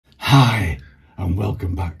Hi, and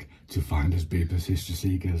welcome back to Findersbeepers History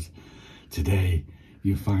Seekers. Today,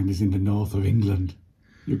 you find us in the north of England.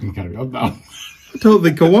 You can carry on now. I don't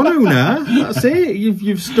think I want to now. That's it.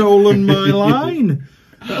 You've stolen my line.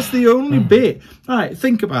 That's the only bit. Right,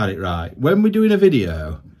 think about it, right. When we're doing a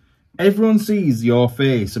video, everyone sees your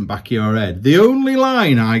face and back of your head. The only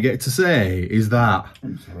line I get to say is that.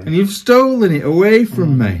 I'm sorry. And you've stolen it away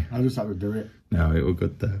from me. I just had to do it. No, it was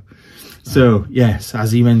good though. So, yes,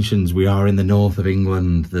 as he mentions, we are in the north of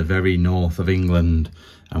England, the very north of England,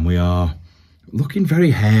 and we are looking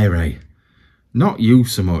very hairy. Not you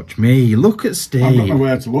so much, me. Look at Steve. I've got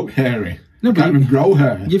nowhere to look hairy. No, but can't even grow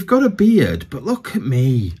hair. You've got a beard, but look at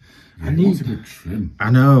me. Yeah, I need a good trim.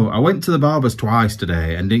 I know. I went to the barber's twice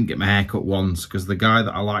today and didn't get my hair cut once because the guy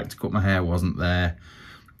that I like to cut my hair wasn't there.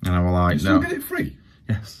 And I was like, you still get it free?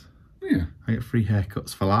 Yes. Yeah. I get free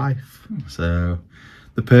haircuts for life. So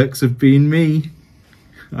the perks of being me,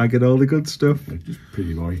 I get all the good stuff. You're just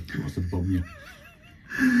pretty boy. He wants to bum you.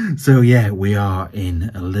 So yeah, we are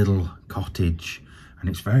in a little cottage and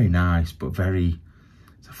it's very nice, but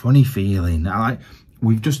it's a funny feeling.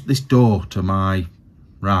 We've just, this door to my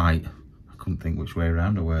right, I couldn't think which way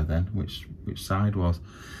around I were then, which side was.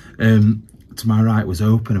 To my right was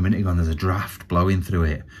open a minute ago and there's a draft blowing through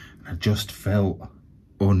it. I just felt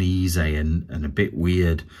uneasy and a bit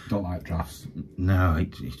weird. Don't like drafts. No,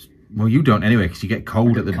 well you don't anyway because you get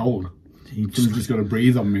cold at the cold. You just got to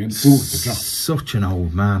breathe on me and it's a draft. Such an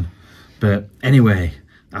old man. But anyway,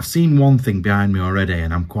 I've seen one thing behind me already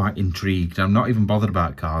and I'm quite intrigued. I'm not even bothered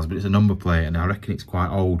about cars, but it's a number plate and I reckon it's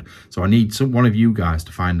quite old. So I need one of you guys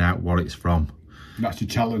to find out what it's from. That's your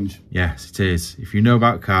challenge. Yes, it is. If you know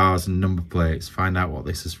about cars and number plates, find out what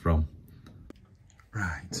this is from.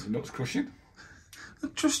 Right. Nuts crushing? I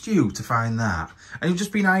trust you to find that. And you've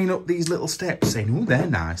just been eyeing up these little steps saying, oh, they're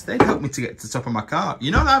nice. They'd help me to get to the top of my car.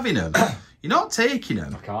 You're not having them. You're not taking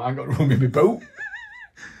them. I can't. I ain't got room in my boat.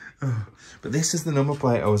 Oh, but this is the number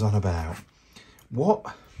plate I was on about.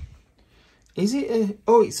 What? Is it a...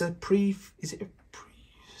 Oh, it's a is it a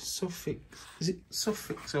suffix? Is it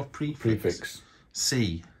suffix or prefix? Prefix.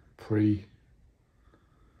 C.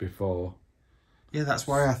 Before. Yeah, that's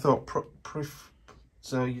why I thought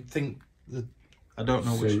so you'd think that... I don't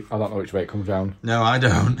know which... I don't know which way it comes down. No, I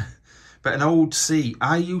don't. But an old C.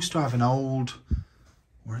 I used to have an old...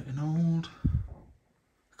 I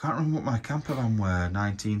can't remember what my camper van were,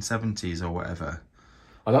 1970s or whatever.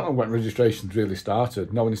 I don't know when registrations really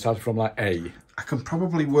started. No, when it started from like A. I can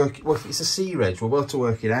probably work it. Well, if it's a C reg, we'll be able to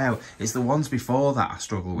work it out. It's the ones before that I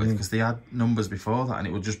struggle with because they had numbers before that and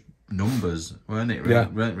it was just numbers, weren't it? Yeah.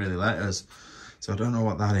 Weren't really letters. So I don't know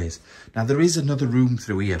what that is. Now, there is another room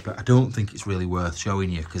through here, but I don't think it's really worth showing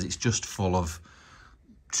you because it's just full of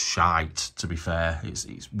shite, to be fair. It's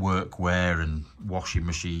workwear and washing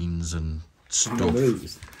machines and stuff.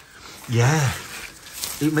 Yeah.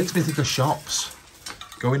 It makes me think of shops.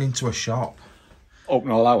 Going into a shop. Open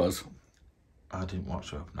all hours. I didn't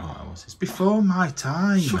watch Open All Hours. It's before my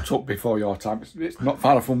time. Shut up, before your time. It's not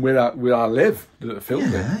far from where I live. The film.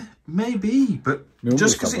 Yeah, maybe, but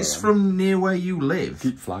just because it's from near where you live,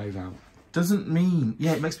 keep flies out. Doesn't mean.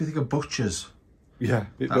 Yeah, it makes me think of butchers. Yeah,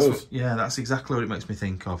 it does. Yeah, that's exactly what it makes me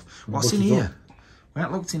think of. What's in here? We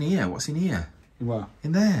haven't looked in here. What's in here? Where?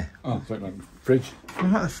 In there. Oh, it's like the fridge. What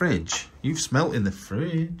about the fridge? You've smelt in the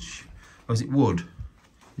fridge. Or is it wood?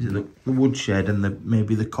 Is it the wood shed and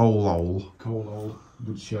maybe the coal hole? Coal hole,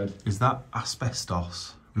 wood shed. Is that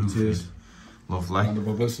asbestos? It is. Lovely. And the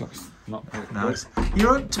bubbles, that's not nice.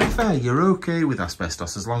 To be fair, you're okay with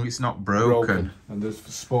asbestos as long as it's not broken. And there's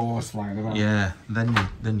spores flying around. Yeah,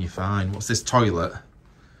 then you're fine. What's this toilet?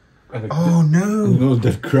 Oh no! Another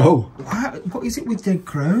dead crow. What is it with dead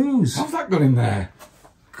crows? How's that got in there?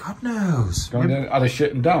 God knows. Gone in, had a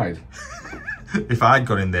shit and died. If I'd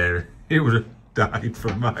gone in there, it would have died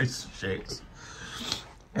from my shit.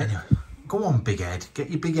 Anyway, go on, big head. Get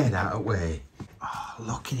your big head out of the way. Oh,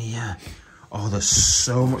 look in here. Oh, there's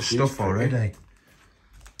so much stuff already.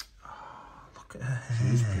 Oh, look at her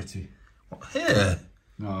hair. She's pretty. What hair?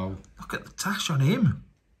 No. Look at the tash on him.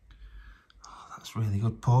 Oh, that's really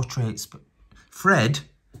good. Portraits. Fred,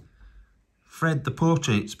 the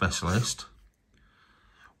portrait specialist.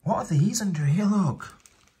 What are these under here? Look.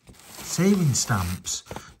 Saving stamps.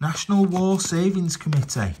 National War Savings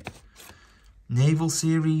Committee. Naval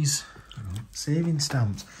Series saving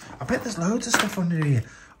stamps. I bet there's loads of stuff under here.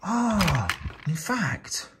 Oh, in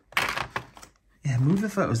fact, yeah, move the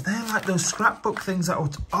photos. They're like those scrapbook things that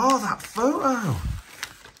would... Oh, that photo.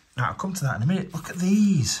 Right, I'll come to that in a minute. Look at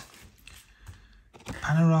these.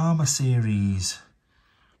 Panorama series.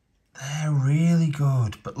 They're really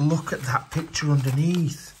good. But look at that picture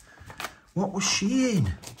underneath. What was she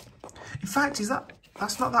in? In fact,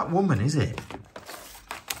 that's not that woman, is it?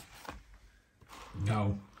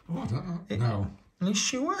 No. Oh, I don't know. No. Are you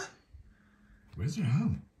sure? Where's her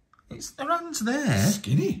arm? Her hand's there.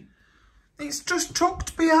 Skinny. It's just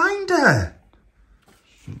tucked behind her.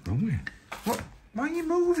 Something wrong with it. What? Why are you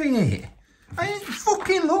moving it? I ain't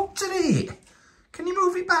fucking looked at it. Can you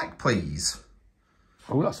move it back, please?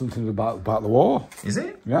 Oh, that's something about the war. Is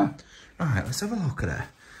it? Yeah. Right, let's have a look at her.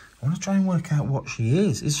 I want to try and work out what she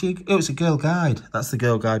is. Is she? Oh, it's a Girl Guide. That's the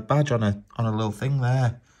Girl Guide badge on a little thing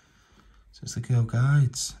there. So it's the Girl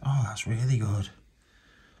Guides. Oh, that's really good.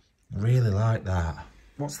 I really like that.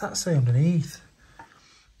 What's that say underneath?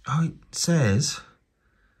 Oh, it says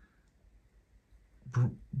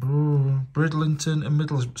Bridlington and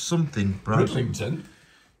Middlesbrough. Something. Bridlington?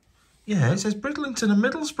 Yeah, it says Bridlington and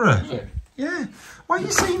Middlesbrough. Is it? Yeah. Why are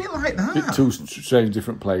you saying it like that? Two strange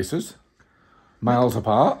different places. Miles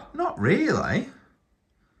apart. Not really.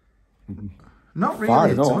 Not really Far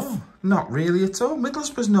at enough. all. Not really at all.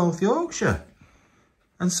 Middlesbrough's North Yorkshire.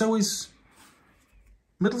 And so is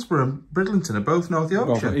Middlesbrough and Bridlington are both North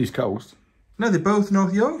Yorkshire. Both East Coast. No, they're both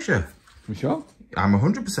North Yorkshire. You sure? I'm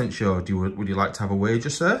 100% sure. Would you like to have a wager,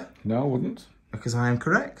 sir? No, I wouldn't. Because I am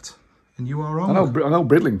correct. And you are wrong. I know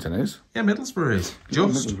Bridlington is. Yeah, Middlesbrough is.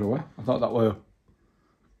 Just. Middlesbrough. I thought that were...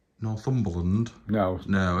 Northumberland. No.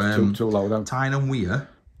 No. Too low down. Tyne and Weir.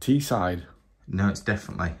 Teesside. No, it's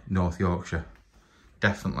definitely North Yorkshire.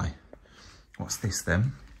 Definitely. What's this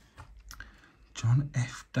then? John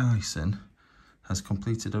F. Dyson has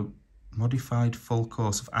completed a modified full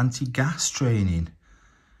course of anti-gas training.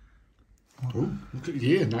 Oh, look at the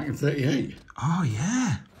year, 1938. Oh,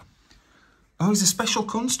 yeah. Oh, he's a special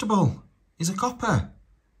constable. He's a copper.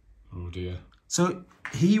 Oh, dear. So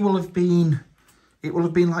he will have been... It will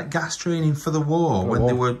have been like gas training for the war when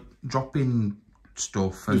they were dropping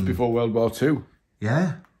stuff. And... Just before World War II.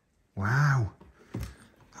 Yeah. Wow.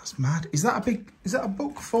 That's mad. Is that a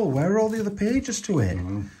book full? Where are all the other pages to it?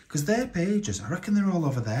 Because they're pages. I reckon they're all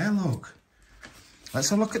over there, look.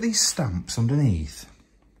 Let's have a look at these stamps underneath.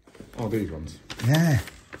 Oh, these ones. Yeah.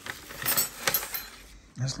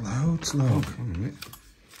 There's loads, look.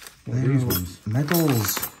 What are these ones?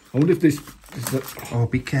 Medals. I wonder if this... Oh,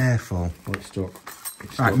 be careful. Oh, it's stuck.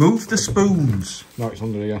 Right, move the spoons. No, it's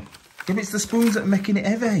under here. Yeah, but it's the spoons that are making it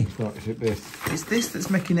heavy. Right, is it this? It's this that's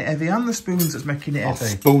making it heavy and the spoons that's making it I'll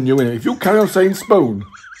heavy. spoon you in it. If you carry on saying spoon,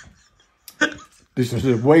 this is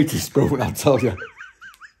a weighty spoon, I'll tell you.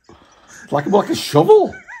 It's like a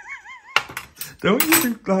shovel. Don't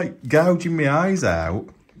you like gouging my eyes out?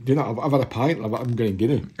 Do you know, I've had a pint, I'm getting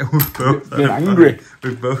giddy. We've both Been angry.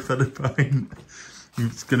 We've both had a pint.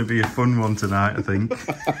 It's going to be a fun one tonight, I think.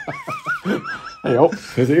 Hey up,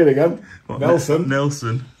 here's it again. What, Nelson.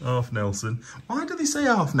 Nelson. Half Nelson. Why do they say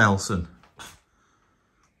half Nelson?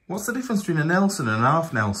 What's the difference between a Nelson and a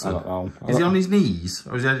half Nelson? I don't know. Is he on his knees?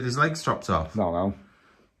 Or is he had his legs chopped off? No.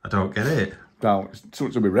 I don't get it. No, it's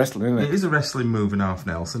something to be wrestling, isn't it? It is a wrestling move in half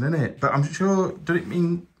Nelson, isn't it? But I'm sure, does it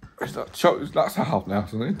mean... That's a half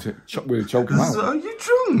Nelson, isn't it? We'll choke him out. Are you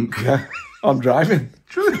drunk? Yeah, I'm driving.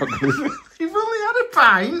 Drunk? You've only had a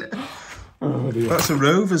pint? Oh, dear. That's a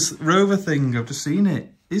Rover thing. I've just seen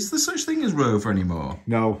it. Is there such thing as Rover anymore?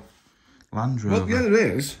 No. Land Rover. Well, yeah,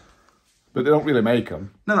 there is. But they don't really make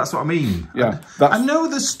them. No, that's what I mean. Yeah. I know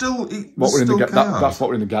there's still cars. That's what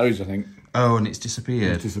we're in the garage, I think. Oh, and it's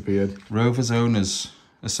disappeared. It's disappeared. Rover's Owners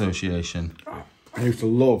Association. I used to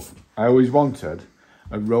love, I always wanted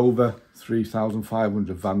a Rover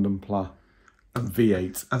 3500 Vanden Plas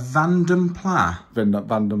V8. A Vanden Plas?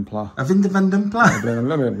 Vanden Plas. A Vanden Plas?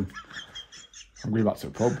 I'm going back to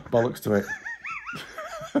the pub. Bollocks to it.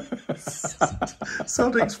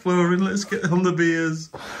 Sod exploring, let's get on the beers.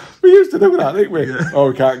 We used to do that, didn't we? Yeah. Oh,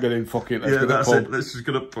 we can't get in, fuck it, let's go to the pub. It, let's just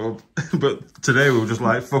go to pub. But today we were just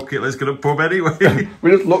like, fuck it, let's go to pub anyway.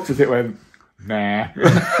 We just looked at it and went, nah.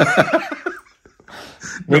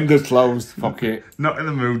 Windows closed, fuck it. Not in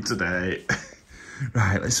the mood today.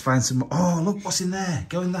 Right, let's find some... Oh, look, what's in there?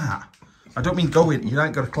 Go in that. I don't mean go in, you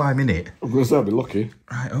ain't got to climb in it. I'm going to say I'll be lucky.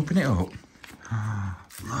 Right, open it up. Oh,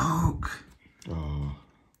 look. Oh.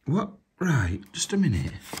 What? Right, just a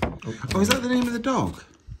minute. Oh, is that the name of the dog?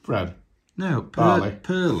 Fred. No, Barley.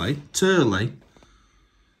 Turley,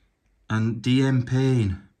 and DM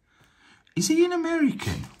Payne. Is he an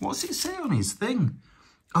American? What's it say on his thing?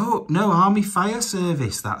 Oh, no, Army Fire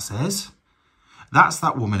Service, that says. That's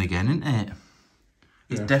that woman again, isn't it?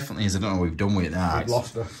 It definitely is. I don't know what we've done with it now. I've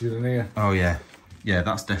lost her. She's in here. Oh, yeah. Yeah,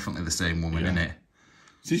 that's definitely the same woman, isn't it?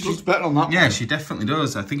 She's better on that one. Yeah, she definitely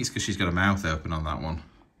does. I think it's because she's got a mouth open on that one.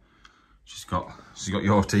 She's got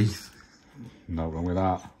your teeth. No wrong with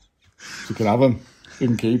that. You can have them. You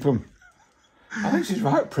can keep them. I think she's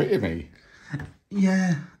right pretty, me.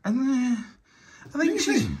 Yeah, and I think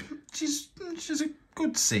she's a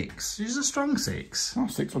good 6. She's a strong 6. Oh,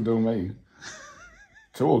 6 will do me.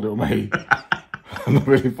 2 will do me. I'm not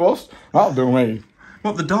really fussed. That'll do me.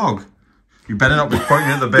 What, the dog? You better not be pointing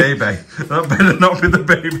at the baby. That better not be the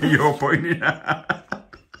baby you're pointing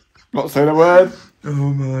at. Not saying a word. Oh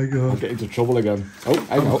my God. I'll get into trouble again. Oh,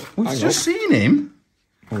 hang on. We've just seen him.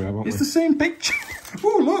 Oh, yeah, won't It's we? the same picture.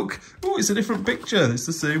 Oh, look. Oh, it's a different picture. It's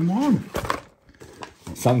the same one.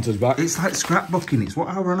 Santa's back. It's like scrapbooking. It's what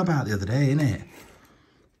I were on about the other day, isn't it?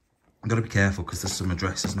 I've got to be careful because there's some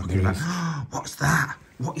addresses knocking back. What's that?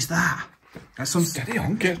 What is that? That's some... Steady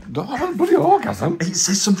on, don't have a bloody orgasm. It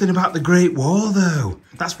says something about the Great War, though.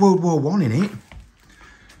 That's World War One, isn't it?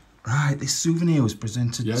 Right, this souvenir was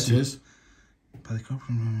presented Yes, it is. by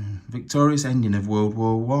the victorious ending of World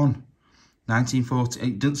War One. 1940.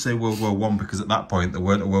 It didn't say World War One because at that point there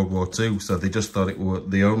weren't a World War Two, so they just thought it was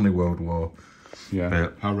the only World War. Yeah,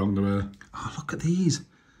 but, how wrong they were. Oh, look at these.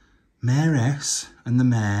 Mayoress and the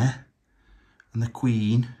Mayor and the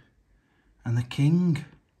Queen and the King.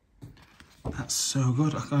 That's so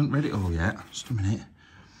good. I haven't read it all yet. Just a minute.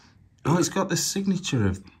 Oh, it's got the signature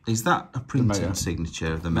of... Is that a printed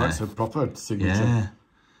signature of the Mayor? That's a proper signature. Yeah.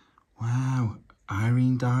 Wow.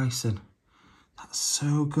 Irene Dyson. That's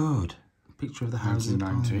so good. Picture of the house.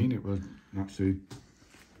 1919, it was actually...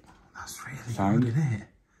 That's really signed. good, isn't it?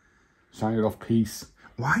 Signed it off peace.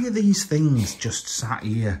 Why are these things just sat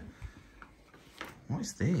here? What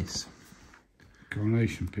is this?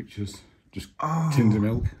 Coronation pictures. Just tins of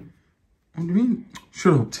milk. What do you mean?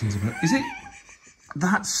 Shut up, tins of milk. Is it?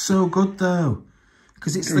 That's so good, though.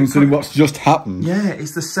 Because it's what's just happened. Yeah,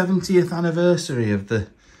 it's the 70th anniversary of the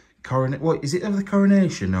coronation. What, is it of the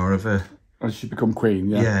coronation or of a... As she become queen,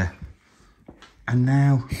 yeah. Yeah. And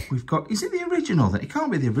now we've got... Is it the original? It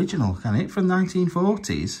can't be the original, can it? From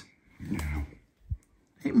 1940s? No.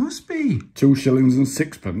 It must be. 2 shillings and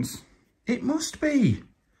 6pence. It must be.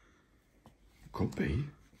 Could be.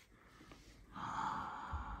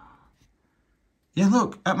 Yeah,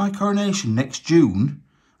 look, at my coronation next June,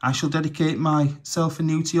 I shall dedicate myself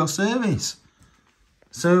anew to your service.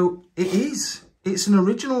 So it is. It's an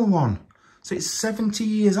original one. So it's 70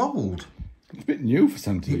 years old. It's a bit new for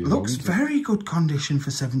 70 years old. It looks very good condition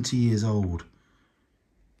for 70 years old.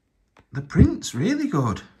 The print's really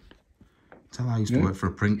good. Tell I used to work for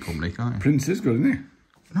a print company, can't you? Prince is good, isn't he?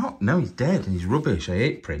 No, he's dead and he's rubbish. I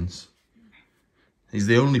hate Prince. He's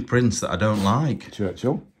the only Prince that I don't like.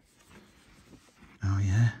 Churchill. Oh,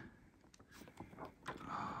 yeah.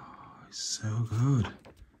 Oh, it's so good.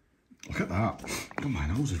 Look at that. God, my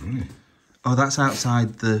nose is running. Oh, that's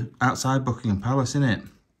outside Buckingham Palace, isn't it?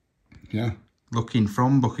 Yeah. Looking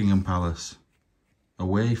from Buckingham Palace.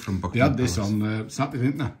 Away from Buckingham Palace. They had this on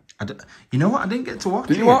Saturday, didn't they? You know what? I didn't get to watch it.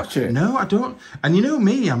 Did you watch it? No, I don't. And you know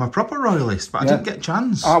me, I'm a proper royalist, but I didn't get a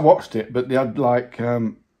chance. I watched it, but they had like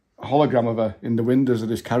a hologram of her in the windows of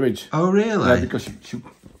this carriage. Oh, really? Yeah, because she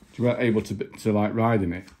weren't able to like ride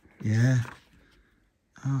in it. Yeah.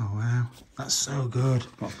 Oh, wow. That's so good.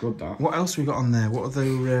 That's good, that. What else we got on there? What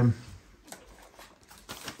other...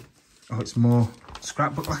 Oh, it's more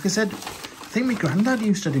scrapbook. Like I said, I think my granddad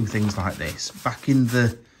used to do things like this back in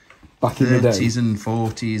the 30s and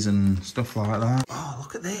 40s and stuff like that. Oh,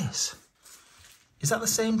 look at this. Is that the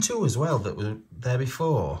same two as well that were there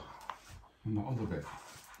before? And that other bit.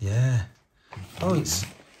 Yeah. Oh, it's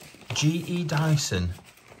G.E. Dyson,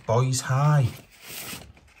 Boys High.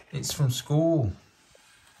 It's from school.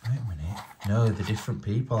 Wait a minute. No, they're different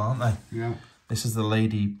people, aren't they? Yeah. This is the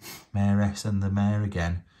lady mayoress and the mayor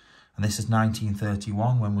again. And this is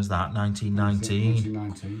 1931. When was that? 1919.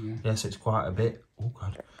 1919, yeah. Yes, it's quite a bit. Oh,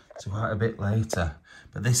 God. It's quite a bit later.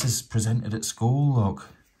 But this is presented at school, look.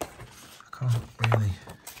 I can't really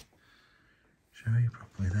show you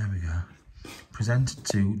properly. There we go. Presented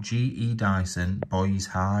to G.E. Dyson, Boys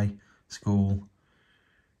High School.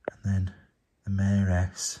 And then the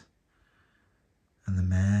mayoress and the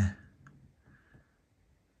mayor.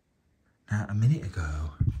 Now, a minute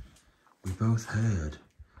ago, we both heard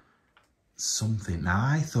something. Now,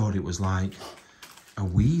 I thought it was like a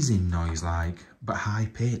wheezing noise, but high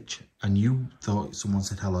pitch. And you thought someone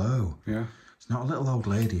said hello. Yeah. It's not a little old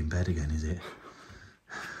lady in bed again, is it?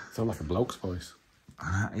 Sounds like a bloke's voice.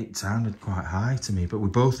 And it sounded quite high to me, but we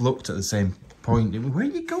both looked at the same point. Where are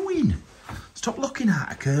you going? Stop looking at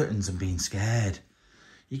the curtains and being scared.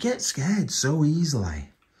 You get scared so easily.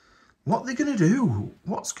 What are they going to do?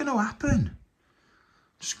 What's going to happen?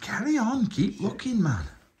 Just carry on. Keep looking, man.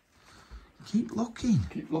 Keep looking.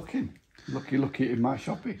 Keep looking. Looky in my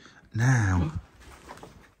shopping. Now,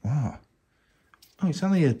 what? Oh, it's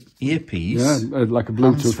only an earpiece. Yeah, like a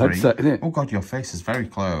Bluetooth headset, isn't it? Oh God, your face is very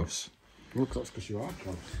close. Look, that's because you are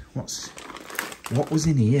close. What was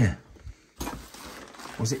in here?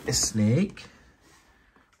 Was it a snake?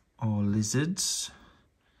 Or lizards?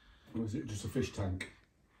 Or is it just a fish tank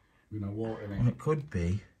with no water in it? Well, it could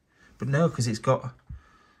be. But no, because it's got,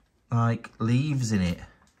 like, leaves in it.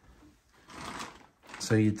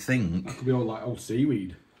 So you'd think... That could be all like old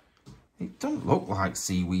seaweed. It don't look like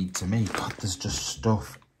seaweed to me. God, there's just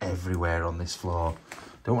stuff everywhere on this floor.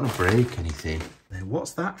 Don't want to break anything. Now,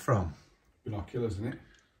 what's that from? Binoculars, isn't it?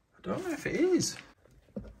 I don't know if it is.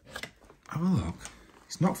 Have a look.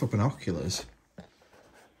 It's not for binoculars.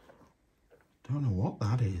 Don't know what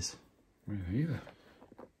that is. Me neither.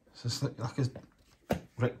 It's just like a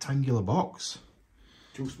rectangular box.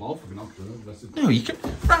 Too small for binoculars. No, you can...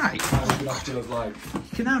 Right. Binoculars like... You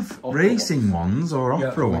can have racing ones or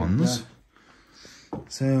opera ones. Yeah.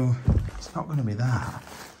 So, it's not going to be that.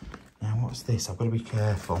 Now, what's this? I've got to be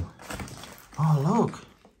careful. Oh, look.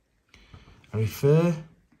 I refer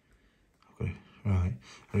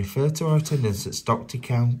to our attendance at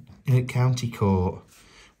Stockton County Court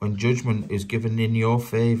when judgment is given in your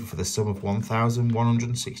favour for the sum of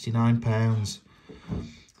 £1,169.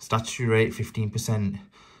 Statutory rate 15%.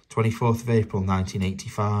 24th of April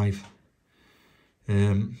 1985. But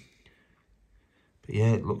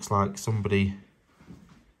yeah, it looks like somebody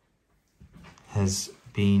has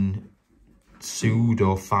been sued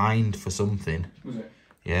or fined for something. Was it?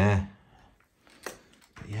 Yeah.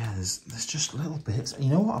 But yeah, there's just little bits. You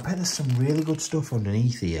know what? I bet there's some really good stuff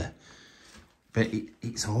underneath here. But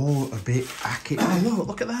it's all a bit hacky. Oh,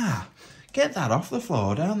 look at that. Get that off the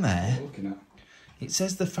floor down there. What are you looking at? It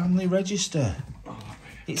says the family register. Oh,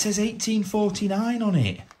 it says 1849 on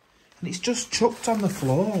it. And it's just chucked on the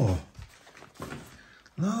floor.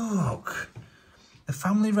 Look. The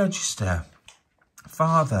family register.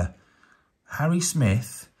 Father, Harry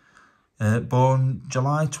Smith, born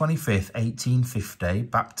July 25th, 1850,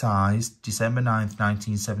 baptised December 9th,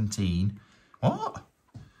 1917. What?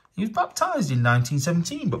 He was baptised in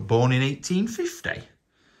 1917, but born in 1850.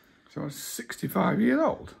 So I was 65 years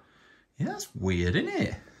old. Yeah, that's weird, isn't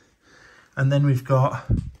it? And then we've got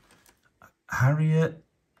Harriet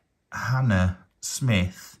Hannah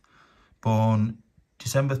Smith, born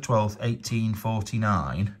December 12th,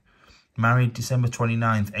 1849, married December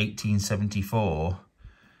 29th, 1874.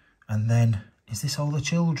 And then, is this all the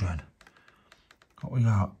children? What we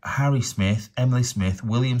got? Harry Smith, Emily Smith,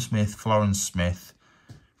 William Smith, Florence Smith,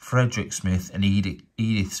 Frederick Smith and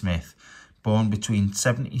Edith Smith, born between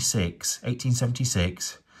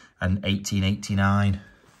 1876 and 1889.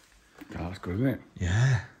 Oh, that's good, isn't it?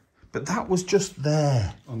 Yeah. But that was just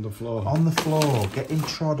there. On the floor. On the floor, getting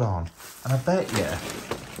trod on. And I bet you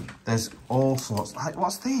there's all sorts. Like,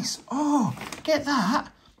 what's this? Oh, get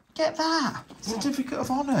that. Get that. Certificate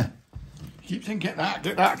of Honour. Keep saying, get that,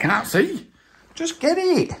 I can't see. Just get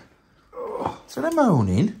it. Oh. Instead of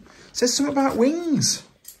moaning, it says something about wings.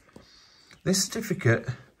 This certificate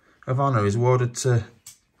of honour is awarded to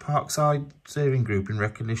Parkside Steering Group in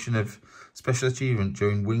recognition of special achievement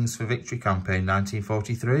during Wings for Victory campaign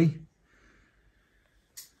 1943.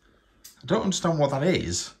 I don't understand what that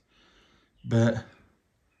is, but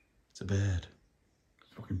it's a bird.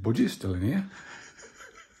 Fucking Budgie's still in here.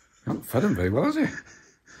 He hasn't fed him very well, has he?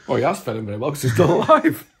 Oh, he has fed him very well because he's still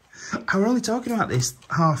alive. I were only talking about this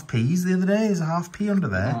half P's the other day. There's a half P under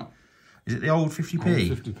there. Right. Is it the old 50p?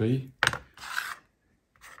 Old 50p.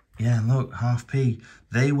 Yeah, look, half P.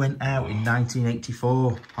 They went out in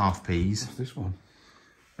 1984, half P's. What's this one?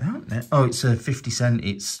 Oh, it's a 50 cent.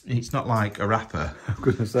 It's not like a wrapper. I was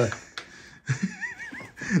going to say.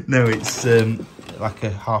 No, it's like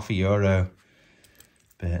a €0.50.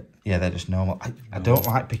 But yeah, they're just normal. I don't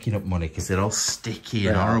like picking up money because they're all sticky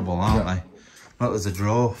and horrible, aren't they? Look, there's a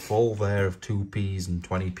drawer full there of 2p's and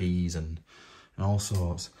 20p's and all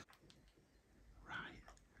sorts. Right.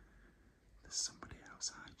 There's somebody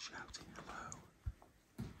outside shouting hello.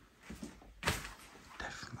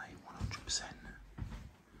 Definitely 100%.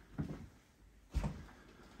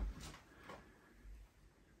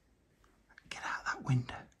 Get out that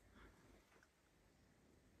window.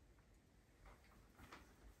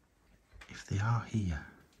 If they are here,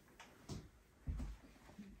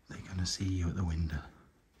 they're going to see you at the window.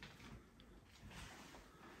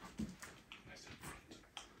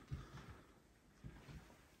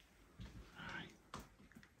 Right.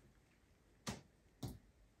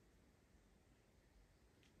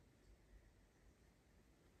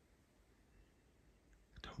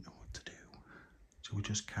 I don't know what to do. Shall we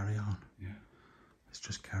just carry on? Yeah. Let's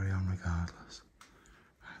just carry on regardless.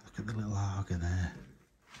 Right, look at the little Arga there.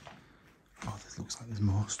 Oh, this looks looks like there's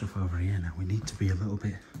more stuff over here now. We need to be a little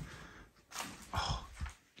bit... Oh,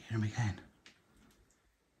 hear him again.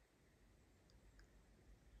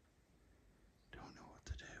 Don't know what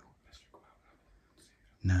to do.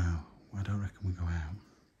 No, I don't reckon we go out.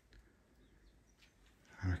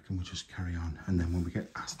 I reckon we just carry on, and then when we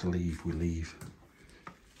get asked to leave, we leave.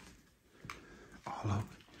 Oh look,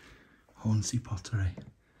 Hornsey pottery.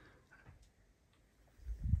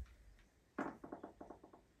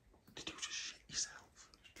 Did you just shit yourself?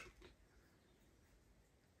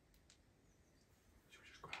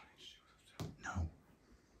 No.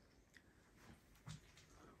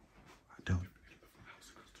 I don't.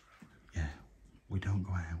 Yeah, we don't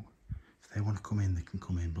go out. If they want to come in, they can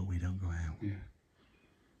come in, but we don't go out. Yeah.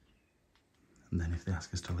 And then if they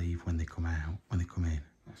ask us to leave when they come out, when they come in,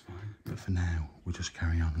 that's fine. But for now, we'll just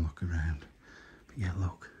carry on and look around. But yeah,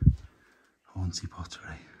 look, Hornsey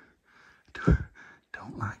pottery.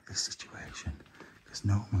 Don't like this situation, because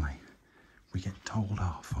normally we get told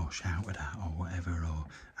off or shouted at or whatever, or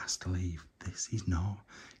asked to leave. This he's not.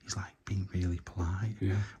 He's like being really polite,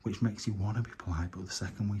 yeah. Which makes you want to be polite. But the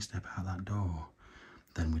second we step out that door,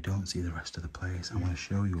 then we don't see the rest of the place. I want to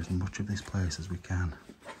show you as much of this place as we can.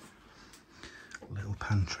 Little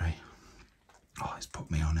pantry. Oh, it's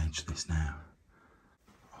put me on edge, this now.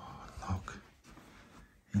 Oh, look.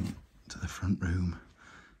 Into the front room.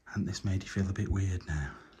 Hasn't this made you feel a bit weird now?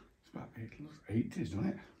 It's about 80s, doesn't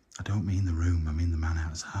it? I don't mean the room, I mean the man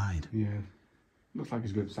outside. Yeah. Looks like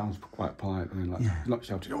he's good. Sounds quite polite. I mean, like, yeah. He's not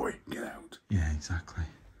shouting, "Oi, get out." Yeah, exactly.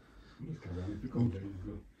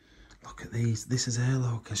 Look at these. This is her,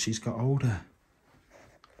 look, as she's got older.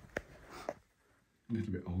 A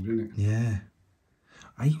little bit older, isn't it? Yeah.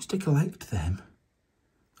 I used to collect them.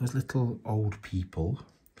 Those little old people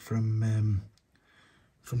from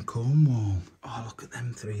Cornwall. Oh, look at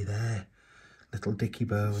them three there. Little Dicky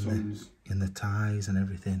Bow and the ties and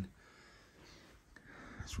everything.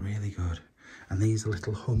 It's really good. And these are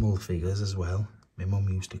little Hummel figures as well. My mum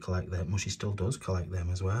used to collect them. Well, she still does collect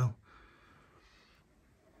them as well.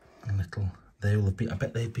 And little, they will have been, I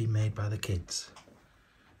bet they've been made by the kids.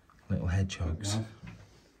 Little hedgehogs. Yeah.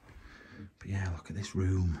 But yeah, look at this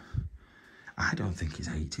room. I don't think it's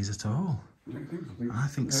 80s at all. I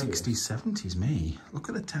think 60s, 70s, me. Look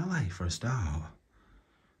at the telly for a start.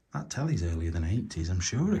 That telly's earlier than 80s, I'm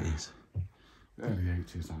sure it is. Early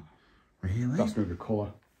 80s, that. Really? That's going to be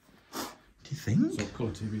colour. Do you think? So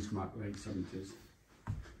colour TV's come out late 70s.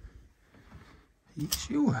 Are you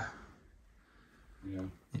sure? Yeah.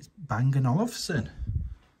 It's Bang & Olufsen.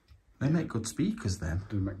 They make good speakers, then.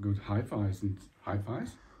 They make good hi-fis and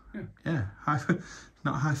hi-fis. Yeah. Yeah,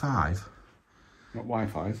 not high five. Not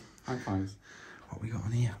Wi-Fi's, hi-fis. What we got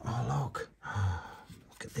on here? Oh, look.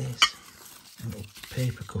 Look at this. A little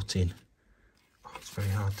paper cutting. Oh, it's very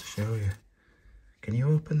hard to show you. Can you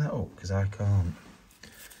open that up? Because I can't.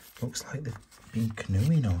 Looks like they've been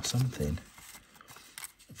canoeing or something.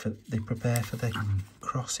 They prepare for their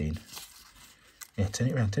crossing. Yeah, turn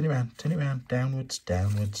it around, turn it around, turn it around. Downwards,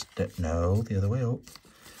 downwards. No, the other way up.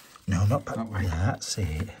 No, not back. That way. That's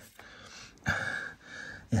it.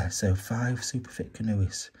 Yeah, so 5 super fit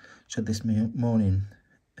canoeists should this morning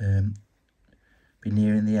be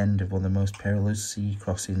nearing the end of one of the most perilous sea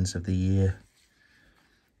crossings of the year.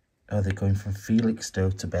 Oh, they're going from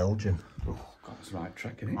Felixstowe to Belgium. Oh, God, it's the right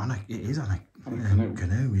trek, isn't it? It is on a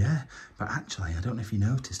canoe, yeah. But actually, I don't know if you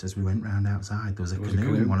noticed, as we went round outside, there was a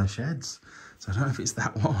canoe in one of the sheds. So I don't know if it's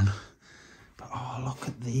that one. But, oh, look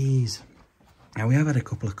at these. Now, we have had a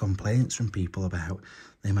couple of complaints from people about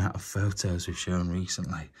the amount of photos we've shown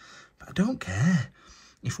recently. But I don't care.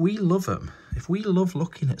 If we love them, if we love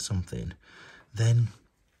looking at something, then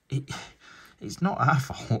it's not our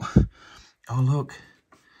fault. Oh, look.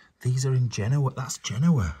 These are in Genoa. That's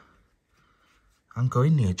Genoa. I'm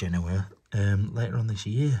going near Genoa later on this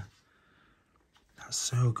year. That's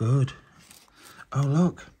so good. Oh,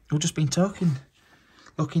 look. We've just been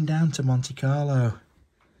looking down to Monte Carlo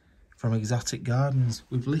from Exotic Gardens.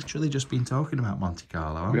 We've literally just been talking about Monte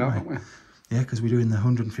Carlo, haven't we? Yeah, because we're doing the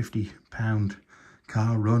 £150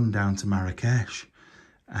 car run down to Marrakesh.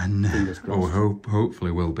 And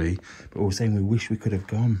hopefully we'll be. But we're saying we wish we could have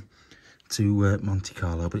gone to Monte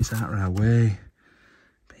Carlo, but it's out of our way.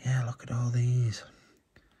 But yeah, look at all these.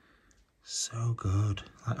 So good.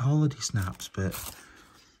 Like holiday snaps, but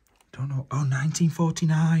don't know. Oh,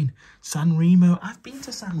 1949. San Remo. I've been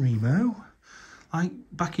to San Remo. Like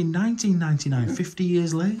back in 1999, 50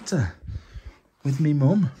 years later. With me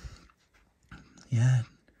mum. Yeah.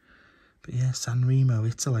 But yeah, San Remo,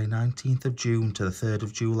 Italy, 19th of June to the 3rd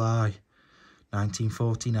of July,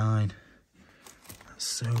 1949. That's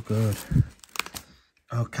so good.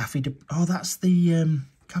 Oh, oh, that's the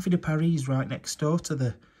Café de Paris right next door to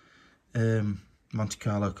the Monte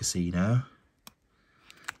Carlo Casino.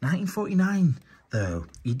 1949, though.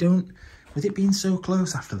 You don't, with it being so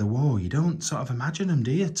close after the war, you don't sort of imagine them,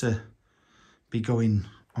 do you, to be going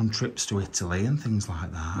on trips to Italy and things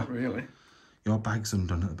like that. Not really. Your bag's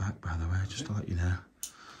undone at the back, by the way, just to let you know.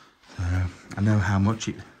 So, I know how much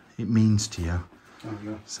it means to you. Oh,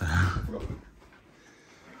 yeah. So,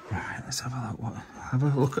 right, let's have a look. Have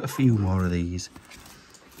a look at a few more of these.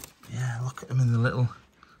 Yeah, look at them in the little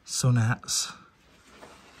sun hats.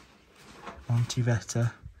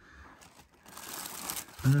 Montivetta.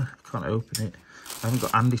 Can't open it. I haven't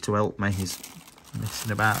got Andy to help me. He's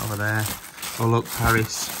messing about over there. Oh, look,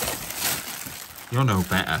 Paris. You're no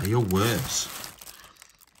better. You're worse.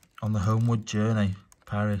 On the homeward journey,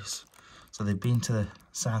 Paris. So they've been to the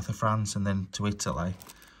south of France and then to Italy.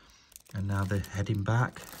 And now they're heading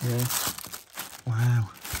back. Yeah. Wow.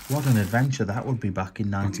 What an adventure that would be back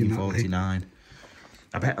in 1949.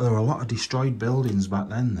 I bet there were a lot of destroyed buildings back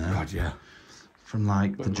then, though. God, yeah. From,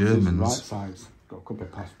 like, the Germans. Right sides. Got a couple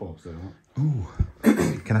of passports there. Ooh.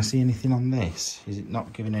 Can I see anything on this? Is it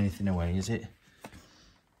not giving anything away, is it?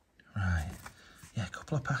 Right. Yeah, a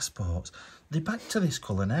couple of passports. They're back to this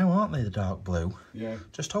colour now, aren't they, the dark blue? Yeah.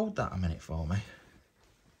 Just hold that a minute for me.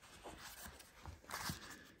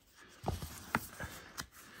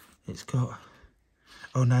 It's got...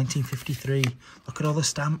 Oh, 1953. Look at all the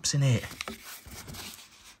stamps in it.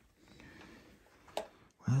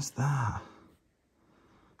 Where's that?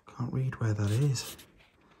 Can't read where that is.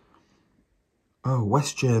 Oh,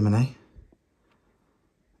 West Germany.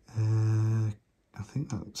 I think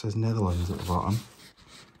that says Netherlands at the bottom.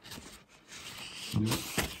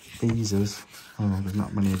 Visas. Oh, there's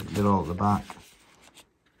not many. They're all at the back.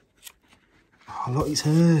 Oh, look, it's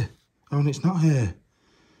her. Oh, and it's not her.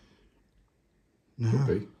 No. Could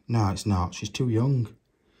be. No, it's not. She's too young.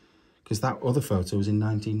 Because that other photo was in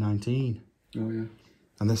 1919. Oh, yeah.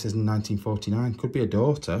 And this is in 1949. Could be a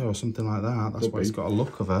daughter or something like that. That's why it's got a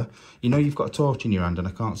look of her. You know you've got a torch in your hand and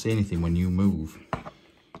I can't see anything when you move.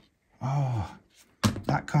 Oh,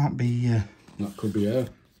 that can't be... that could be her.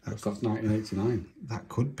 That's 1989. That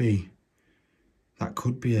could be. That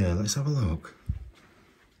could be her. Let's have a look.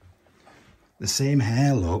 The same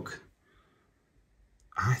hair look.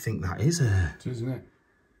 I think that is her. It is, isn't it?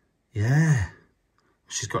 Yeah.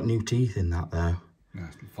 She's got new teeth in that, though. Yeah,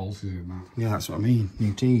 it's false, isn't it? Yeah, that's what I mean.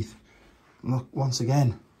 New teeth. Look, once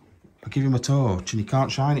again, I give him a torch and he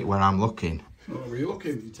can't shine it where I'm looking. Oh, were you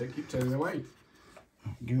looking? You keep turning away.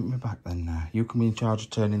 Give it me back then now. You can be in charge of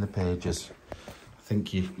turning the pages. I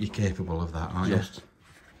think you're capable of that, aren't you? Just.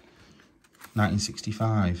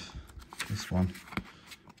 1965, this one.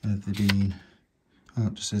 They've been... Oh,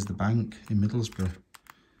 it just says the bank in Middlesbrough.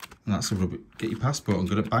 And that's a rubbish. Get your passport and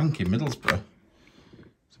go to bank in Middlesbrough.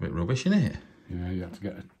 It's a bit rubbish, isn't it? Yeah, you have to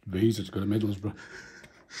get a visa to go to Middlesbrough.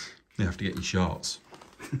 You have to get your shots.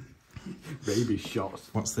 Baby shots.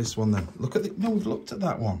 What's this one then? Look at the... No, we've looked at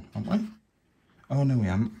that one, haven't we? Oh, no, we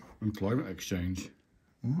haven't. Employment exchange.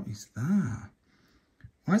 What is that?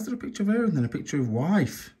 Why is there a picture of her and then a picture of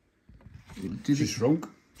wife? She shrunk.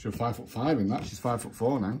 She was 5'5" in that. She's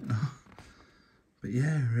 5'4" now. But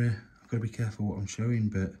yeah, I've got to be careful what I'm showing,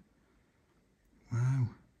 but... Wow.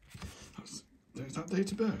 Is that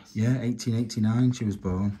date of birth? Yeah, 1889 she was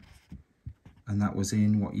born. And that was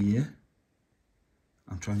in what year?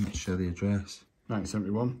 I'm trying not to show the address.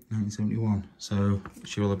 1971. 1971. So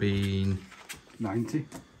she will have been... 90.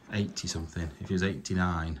 80 something. If she was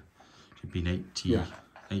 89, she'd been 80, yeah.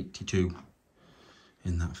 82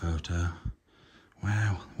 in that photo.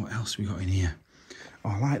 Wow, what else we got in here? Oh,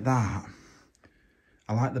 I like that.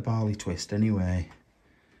 I like the barley twist anyway.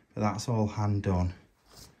 But that's all hand done.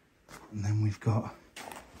 And then we've got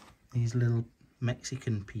these little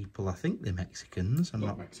Mexican people. I think they're Mexicans. I'm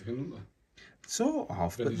not Mexican, aren't they? Sort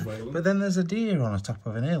of. Venezuela. But then there's a deer on the top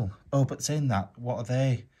of an hill. Oh, but saying that, what are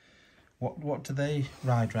they? What do they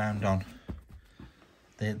ride round on?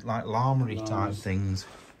 They're like llamery type things.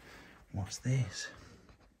 What's this?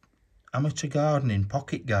 Amateur gardening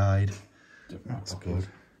pocket guide. That's good.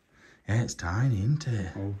 Yeah, it's tiny, isn't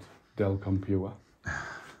it? Old Dell computer.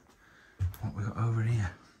 What we got over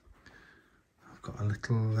here? I've got a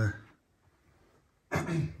little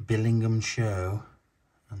Billingham show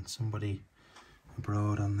and somebody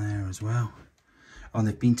abroad on there as well. Oh, and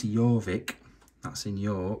they've been to Jorvik. That's in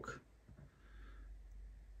York.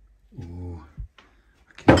 Ooh,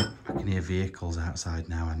 I can hear vehicles outside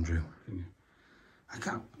now, Andrew. Can you? I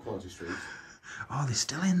can't. Quality Street. Oh, they're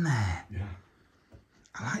still in there. Yeah.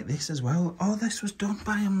 I like this as well. Oh, this was done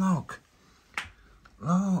by him, look.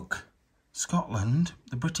 Look. Scotland,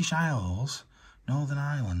 the British Isles, Northern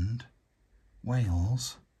Ireland,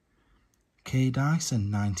 Wales, K.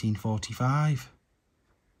 Dyson, 1945.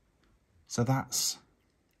 So that's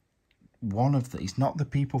one of the... It's not the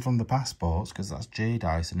people from the passports, because that's J.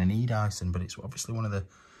 Dyson and E. Dyson, but it's obviously one of the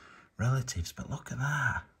relatives. But look at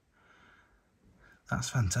that. That's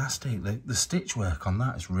fantastic. The stitch work on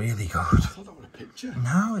that is really good. I thought that was a picture.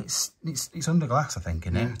 No, it's under glass, I think,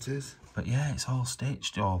 isn't it? Yeah, it is. But yeah, it's all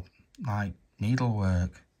stitched or like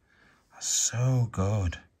needlework. That's so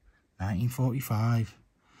good. 1945.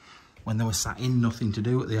 When they were sat in nothing to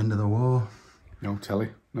do at the end of the war. No telly,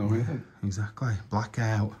 no anything. Exactly.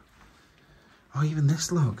 Blackout. Oh, even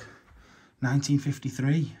this, look.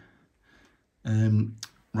 1953.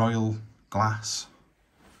 Royal glass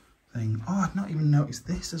thing. Oh, I'd not even noticed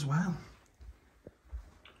this as well.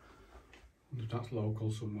 That's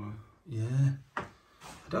local somewhere. Yeah. I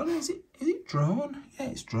don't know, is it drawn? Yeah,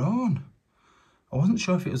 it's drawn. I wasn't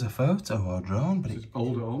sure if it was a photo or drawn, but it's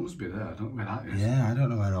Old Ormsby there. I don't know where that is. Yeah, I don't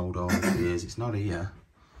know where Old Ormsby is. It's not here.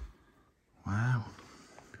 Wow.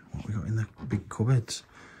 What have we got in the big cupboards?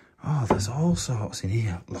 Oh, there's all sorts in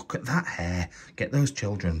here. Look at that hair. Get those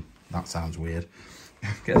children. That sounds weird.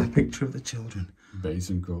 Get a picture of the children.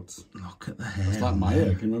 Basin cuts. Look at the hair. It's like my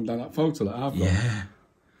hair. Can you remember that photo that I've got? Yeah.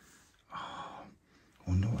 Oh, I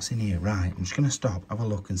wonder what's in here. Right, I'm just going to stop, have a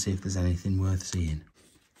look and see if there's anything worth seeing.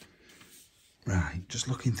 Right, just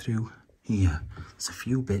looking through here. There's a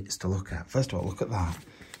few bits to look at. First of all, look at that.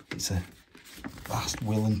 It's a last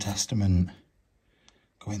will and testament.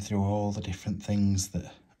 Going through all the different things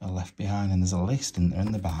that are left behind. And there's a list in there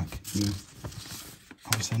in the back. Yeah.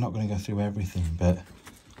 Obviously, I'm not going to go through everything, but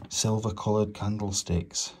silver-coloured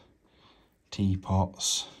candlesticks,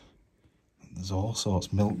 teapots, there's all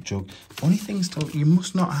sorts, milk jug. Funny things to... You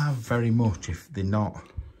must not have very much if they're not...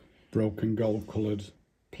 Broken gold-coloured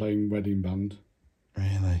plain wedding band.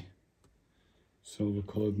 Really?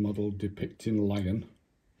 Silver-coloured model depicting lion.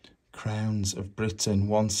 Crowns of Britain,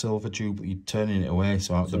 one silver jubilee. You're turning it away,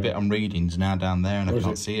 so the bit I'm reading is now down there and I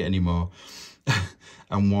can't see it anymore.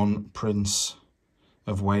 And one Prince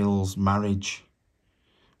of Wales marriage.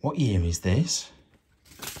 What year is this?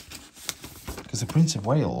 Because the Prince of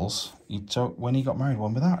Wales, when he got married,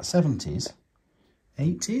 when was that? 70s?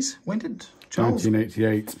 80s? When did Charles...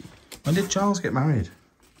 1988. When did Charles get married?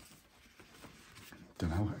 Don't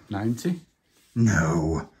know, 90?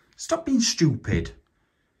 No. Stop being stupid.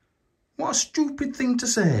 What a stupid thing to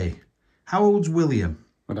say. How old's William?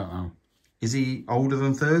 I don't know. Is he older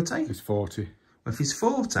than 30? He's 40. Well, if he's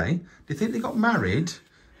 40, do you think they got married?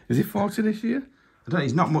 Is he 40 this year? I don't know,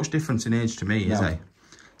 he's not much difference in age to me, is he?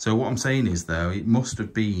 So what I'm saying is, though, it must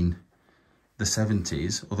have been the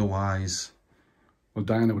 70s, otherwise... Well,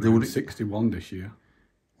 Diana would have been 61 this year.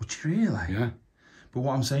 Would she really? Yeah. But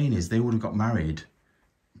what I'm saying is, they would have got married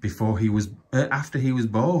before he was... after he was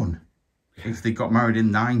born. Yeah. If they got married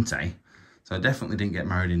in 90. So I definitely didn't get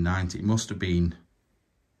married in 90. It must have been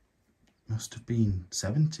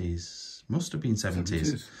 70s. Must have been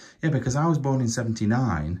 70s. Yeah, because I was born in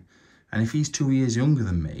 79. And if he's 2 years younger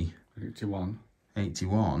than me... 81.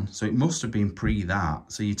 81. So it must have been pre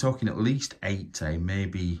that. So you're talking at least 80,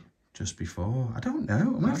 maybe just before. I don't know.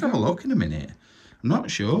 I'm going to have to have a look in a minute. I'm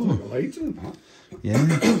not sure. Later than that.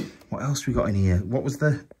 Yeah. What else we got in here? What was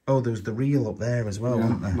the... Oh, there was the reel up there as well,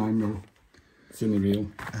 wasn't there? 9mm cine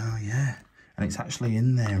reel. Oh, yeah. And it's actually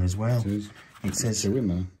in there as well. It is. It says... Two in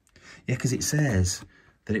there. Yeah, because it says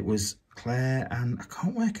that it was Claire and... I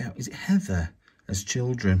can't work out. Is it Heather as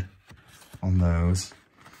children on those?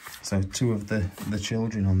 So two of the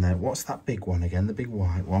children on there. What's that big one again? The big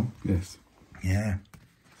white one? Yes. Yeah.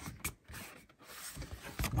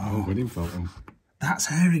 Oh, wedding photo. That's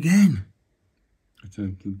her again. It's a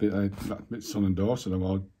bit son and daughter,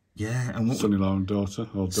 or yeah, and what, son-in-law and daughter,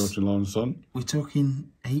 or daughter-in-law and son. We're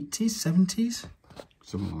talking 80s, 70s?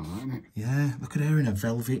 Something like that, isn't it? Yeah, look at her in a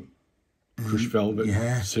velvet. Crushed velvet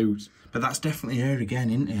suit. But that's definitely her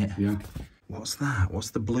again, isn't it? Yeah. What's that?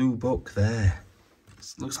 What's the blue book there?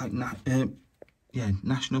 It looks like,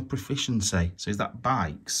 National Proficiency. So is that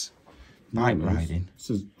bikes? Bike riding?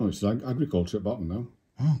 It's agriculture at bottom now.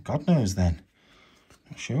 Oh, God knows then.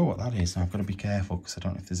 Not sure what that is. Now, I've got to be careful because I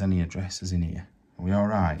don't know if there's any addresses in here. Are we all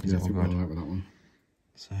right? Is it all good? All right with that one.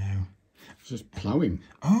 So... It's just ploughing.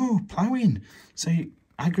 Oh, ploughing. So,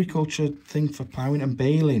 agriculture thing for ploughing and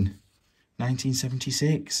baling.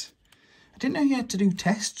 1976. I didn't know you had to do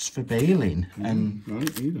tests for baling and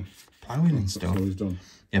either. Ploughing and stuff. That's how it's done.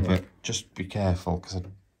 Yeah, but just be careful because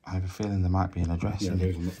I have a feeling there might be an address in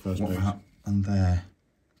it. On the first page. And there,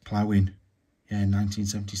 ploughing. Yeah,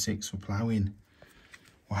 1976 for ploughing.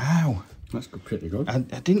 Wow. That's pretty good. I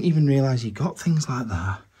didn't even realise you got things like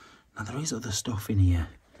that. Now, there is other stuff in here.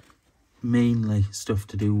 Mainly stuff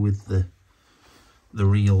to do with the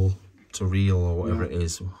reel-to-reel or whatever it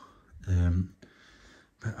is.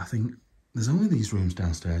 But I think there's only these rooms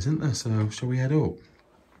downstairs, isn't there? So, shall we head up?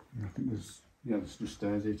 I think there's just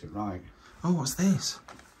stairs here to right. Oh, what's this?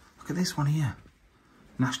 Look at this one here.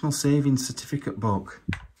 National Savings Certificate book.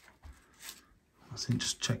 Let's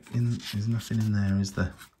just check in. There's nothing in there, is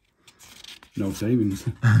there? No savings.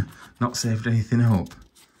 Not saved anything up.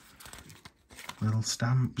 Little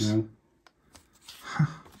stamps. No.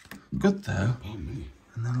 Good though. Pardon me.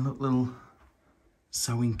 And then a little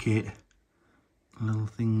sewing kit. A little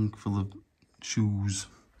thing full of shoes.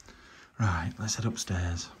 Right, let's head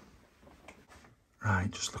upstairs.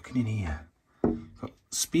 Right, just looking in here. Got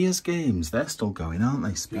Spears Games. They're still going, aren't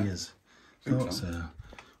they? Spears. Yeah, Thought so.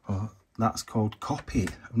 Oh, that's called Copy.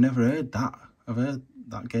 I've never heard that. I've heard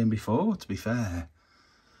that game before, to be fair.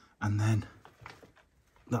 And then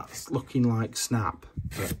that's looking like Snap,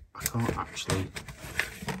 but I can't actually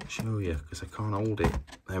show you because I can't hold it.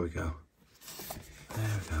 There we go.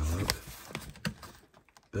 There we go, look.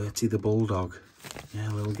 Bertie the Bulldog. Yeah,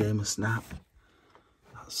 a little game of Snap.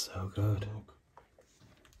 That's so good.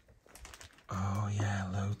 Oh yeah,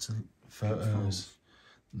 loads of photos.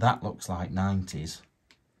 That looks like 90s.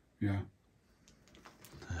 Yeah.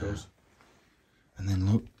 It does. And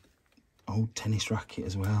then look, old tennis racket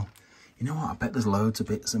as well. You know what, I bet there's loads of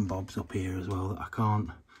bits and bobs up here as well that I can't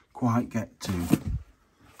quite get to.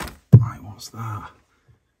 Right, what's that?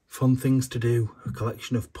 Fun things to do. A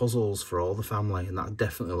collection of puzzles for all the family. And that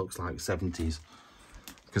definitely looks like 70s.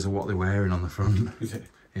 Because of what they're wearing on the front. Is it?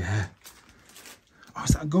 Yeah. Oh,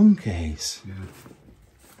 is that a gun case? Yeah.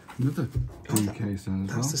 Another gun case then as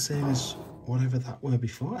well. That's the same as whatever that were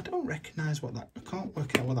before. I don't recognise what that... I can't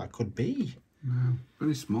work out what that could be. No.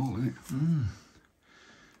 Very small, isn't it? Mm.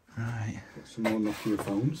 Right. Got some more Nokia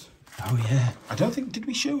phones. Oh yeah. I don't think... Did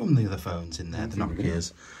we show them the other phones in there, the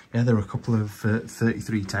Nokias? Yeah, there were a couple of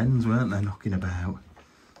 3310s, weren't there, knocking about.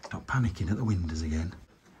 Stop panicking at the windows again.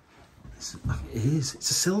 It is.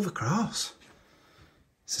 It's a Silver Cross.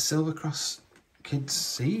 It's a Silver Cross kids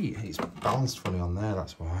seat. It's balanced funny on there,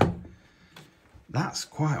 that's why. That's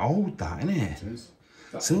quite old, that, isn't it? It is.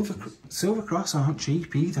 Silver Cross aren't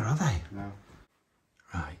cheap either, are they? No.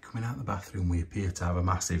 Right, coming out the bathroom, we appear to have a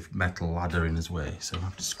massive metal ladder in his way, so I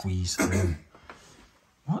have to squeeze through.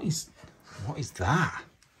 What is that?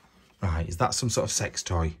 Right, is that some sort of sex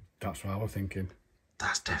toy? That's what I was thinking.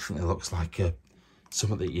 That definitely looks like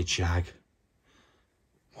something that you'd shag.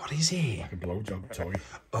 What is it? Like a blowjob toy.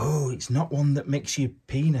 Oh, it's not one that makes your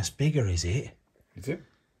penis bigger, is it? Is it?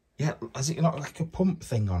 Yeah, has it not like a pump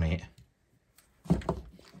thing on it?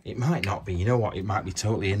 It might not be. You know what? It might be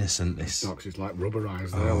totally innocent, this. No, 'cause it's like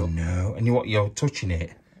rubberised there. Oh, no. And you're touching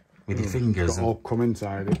it with your fingers. It's got all cum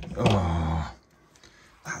inside it. Oh.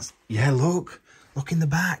 That's... Yeah, look. Look in the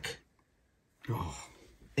back. Oh.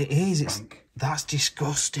 It is. That's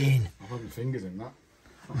disgusting. I've had my fingers in that.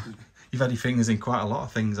 You've had your fingers in quite a lot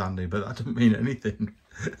of things, Andy, but that doesn't mean anything.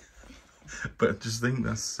 But I just think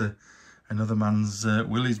that's another man's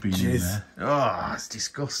willy's been in there. Oh, that's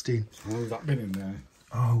disgusting. How's that been in there?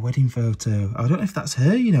 Oh, wedding photo. I don't know if that's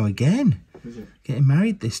her, you know, again. Is it? Getting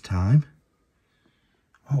married this time.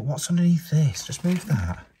 Oh, what's underneath this? Just move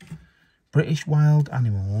that. British wild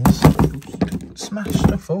animals. Oops. Smash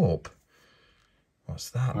stuff up. What's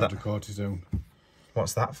that? Hydrocortisone.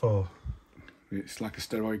 What's that for? It's like a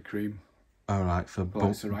steroid cream. Oh, right, for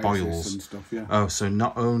Psoriasis boils. and stuff, yeah. Oh, so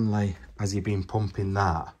not only has he been pumping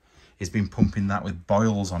that, he's been pumping that with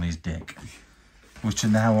boils on his dick, which are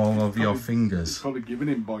now all over your fingers. It's probably giving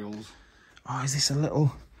him boils. Oh, is this a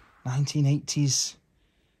little 1980s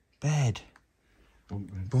bed?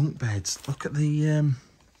 Bunk beds. Look at the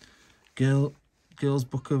girl's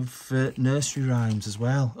book of nursery rhymes as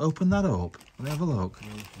well. Open that up. Let me have a look.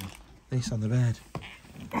 This on the bed.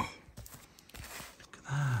 Oh. Look at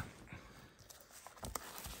that.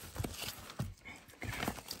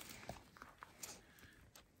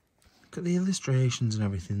 Look at the illustrations and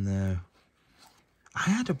everything there. I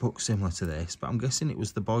had a book similar to this, but I'm guessing it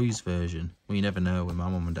was the boys' version. Well, you never know with my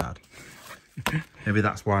mum and dad. Maybe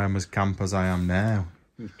that's why I'm as camp as I am now.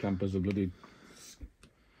 As camp as a bloody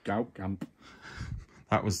scout camp.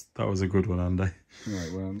 That was a good one, Andy.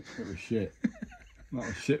 Right, well, it was shit. That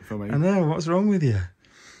was shit for me. I know, what's wrong with you?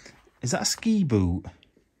 Is that a ski boot?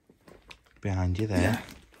 Behind you there. Yeah.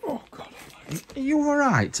 Oh, God. Are you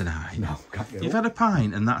alright tonight? No, can't get You've up. had a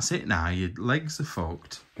pint and that's it now. Your legs are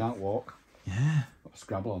fucked. Can't walk. Yeah. Got a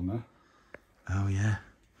Scrabble on there. Oh, yeah.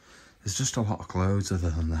 There's just a lot of clothes other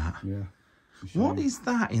than that. Yeah. What is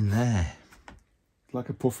that in there? It's like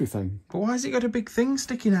a puffy thing. But why has it got a big thing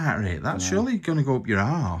sticking out of it? That's surely going to go up your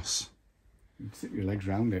arse. You can sit your legs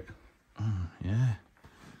round it. Oh, yeah.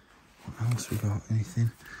 What else we got?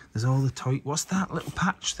 Anything? There's all the toy. What's that little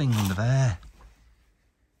patch thing under there?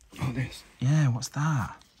 Oh, this? Yeah, what's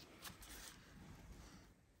that?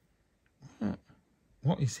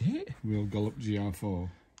 What is it? We'll Gallop GR4.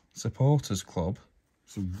 Supporters Club.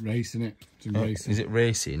 Some racing it. Some racing. Is it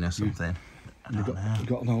racing or something? Yeah. You've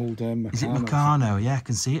got an old Meccano. Is it Meccano? Yeah, I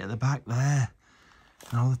can see it at the back there.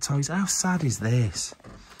 And all the toys. How sad is this?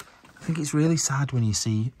 I think it's really sad when you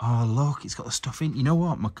see, oh, look, it's got the stuff in. You know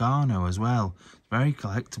what? Meccano as well. It's very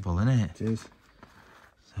collectible, isn't it? It is.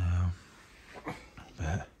 So,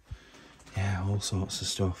 but, yeah, all sorts of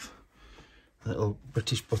stuff. Little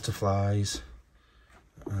British butterflies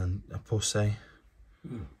and a pussy.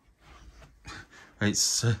 Mm.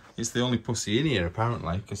 It's the only pussy in here,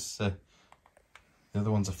 apparently, because the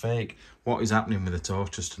other ones are fake. What is happening with the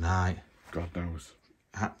torches tonight? God knows.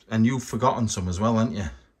 And you've forgotten some as well, haven't you?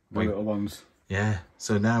 The little ones. Yeah,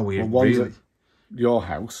 so now we're one's really... at your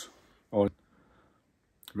house, or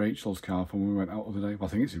Rachel's car from when we went out the other day. Well,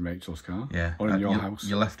 I think it's in Rachel's car. Yeah. Or in your house.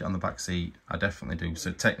 You left it on the back seat. I definitely do.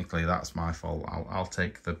 So technically, that's my fault. I'll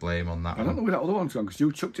take the blame on that. I don't know where that other one's gone, because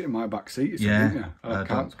you chucked it in my back seat. Yeah. Didn't you? I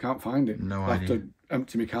can't find it. No I'll idea. have to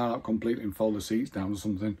empty my car out completely and fold the seats down or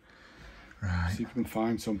something. Right. See if we can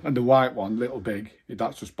find some. And the white one, little big,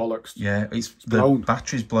 that's just bollocks. Yeah, it's blown. The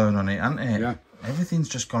battery's blown on it, hasn't it? Yeah. Everything's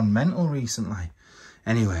just gone mental recently.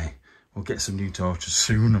 Anyway, we'll get some new torches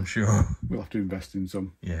soon, I'm sure. We'll have to invest in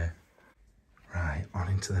some. Yeah. Right, on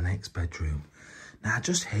into the next bedroom. Now, I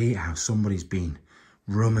just hate how somebody's been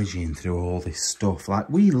rummaging through all this stuff. Like,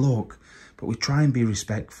 we look, but we try and be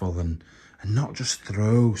respectful and not just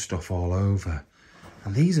throw stuff all over.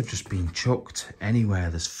 And these have just been chucked anywhere.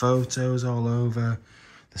 There's photos all over.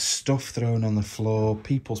 There's stuff thrown on the floor.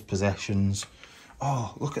 People's possessions.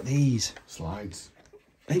 Oh, look at these. Slides.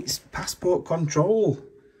 It's passport control.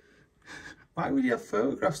 Why would you have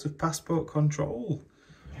photographs of passport control?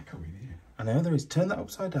 Echo in here. I know there is. Turn that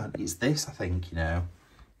upside down. It's this, I think, you know.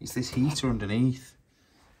 It's this heater underneath.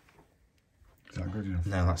 Is that good enough?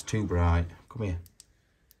 No, that's too bright. Come here.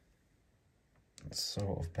 That's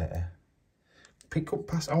sort of better. Pick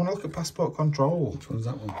up I want to look at passport control. Which one's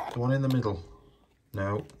that one? The one in the middle.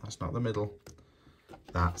 No, that's not the middle.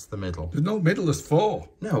 That's the middle. There's no middle, there's 4.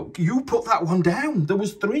 No, you put that one down. There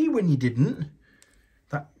was 3 when you didn't.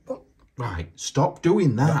 Right, stop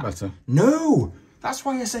doing that. Better. No, that's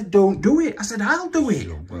why I said don't do it. I said I'll do it.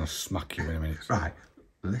 I'm going to smack you in a minute. Right,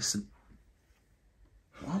 listen.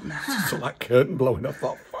 What now? It's like curtain blowing up.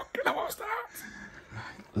 That fucking hell, what's that?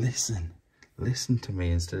 Right, listen. Listen to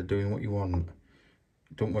me instead of doing what you want.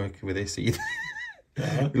 Don't work with this either.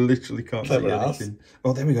 Yeah. You literally can't see anything.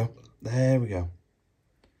 Oh, there we go. There we go.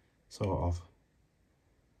 Sort of.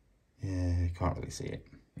 Yeah, you can't really see it.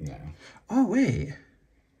 No. Oh, wait.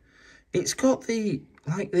 It's got the,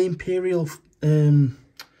 like, the Imperial... Pick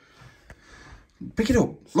it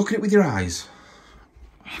up. Look at it with your eyes.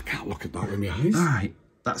 I can't look at that with my eyes. Right.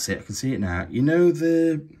 That's it. I can see it now. You know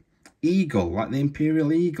the eagle, like the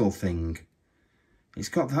Imperial eagle thing? It's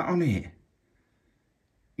got that on it.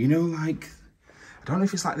 You know, like... I don't know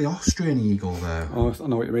if it's like the Austrian eagle, though. Oh, I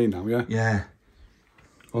know what you mean now, yeah? Yeah.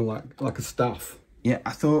 On like a staff. Yeah,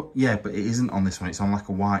 I thought... Yeah, but it isn't on this one. It's on, like,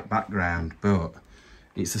 a white background, but...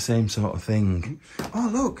 It's the same sort of thing. Oh,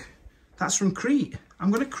 look. That's from Crete.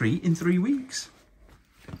 I'm going to Crete in 3 weeks.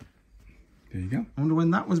 There you go. I wonder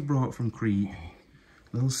when that was brought from Crete.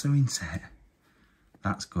 Little sewing set.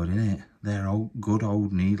 That's good, isn't it? They're good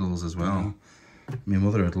old needles as well. Yeah. My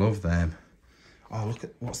mother would love them. Oh, look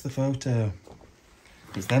at... What's the photo?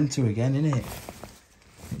 It's them two again, isn't it?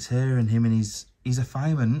 It's her and him, and he's a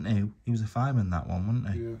fireman, isn't he? He was a fireman, that one,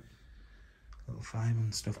 wasn't he? Yeah. Little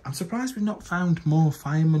fireman stuff. I'm surprised we've not found more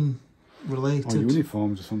fireman related. Or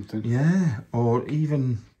uniforms or something. Yeah, or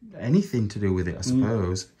even anything to do with it, I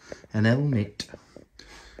suppose. An helmet.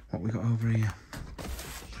 What we got over here?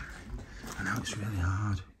 I know it's really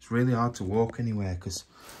hard. It's really hard to walk anywhere because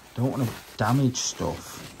I don't want to damage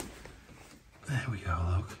stuff. There we go,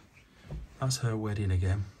 look. That's her wedding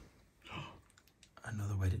again.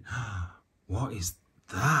 Another wedding. What is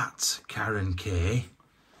that, Karen Kay?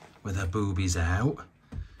 With her boobies out.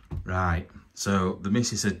 Right, so the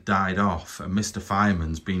missus had died off and Mr.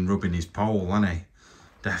 Fireman's been rubbing his pole, hasn't he?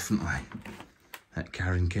 Definitely. At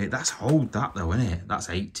Karen Kate. That's old, that though, isn't it? That's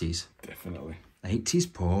 80s. Definitely.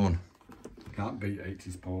 80s porn. Can't beat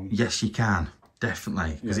 80s porn. Yes, you can.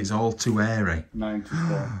 Definitely. Because it's all too airy. 90s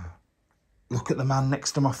porn. Look at the man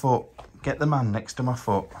next to my foot. Get the man next to my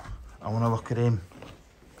foot. I want to look at him.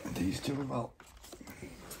 These two are well.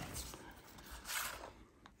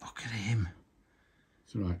 Look at him.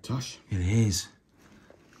 It's all right, Tosh. It is.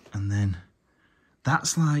 And then,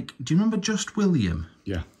 that's like, do you remember Just William?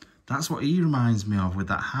 Yeah. That's what he reminds me of with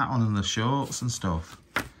that hat on and the shorts and stuff.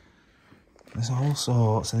 There's all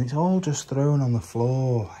sorts, and it's all just thrown on the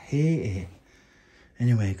floor. I hate it.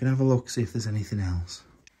 Anyway, gonna have a look, see if there's anything else.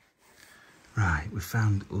 Right, we've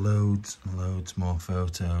found loads and loads more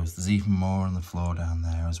photos. There's even more on the floor down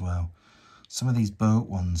there as well. Some of these boat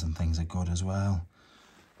ones and things are good as well.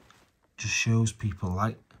 Just shows people,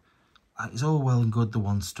 like it's all well and good the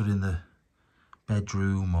one stood in the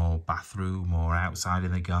bedroom or bathroom or outside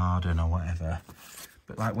in the garden or whatever.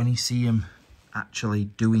 But like when you see them actually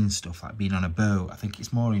doing stuff, like being on a boat, I think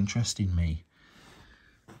it's more interesting me.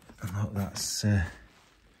 And look, that's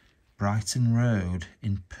Brighton Road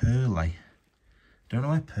in Purley. Don't know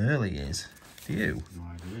where Purley is. Do you? No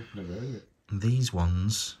idea. Never heard of it. And these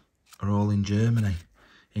ones are all in Germany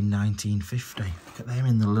in 1950. Look at them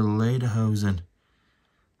in the little lederhosen.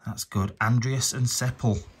 That's good. Andreas and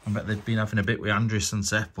Seppel. I bet they've been having a bit with Andreas and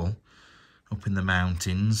Seppel up in the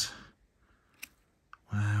mountains.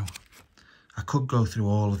 Wow. I could go through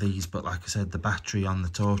all of these, but like I said, the battery on the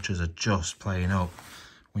torches are just playing up.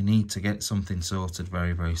 We need to get something sorted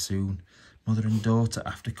very, very soon. Mother and daughter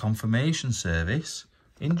after confirmation service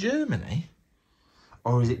in Germany?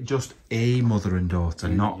 Or is it just a mother and daughter?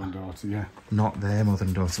 Mother and daughter, yeah. Not their mother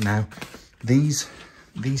and daughter. Now, these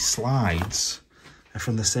slides are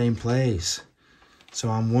from the same place. So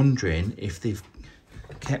I'm wondering if they've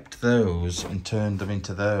kept those and turned them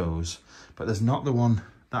into those. But there's not the one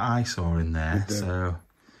that I saw in there. So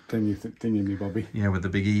Thingy, Bobby. Yeah, with the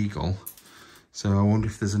big eagle. So I wonder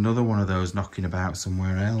if there's another one of those knocking about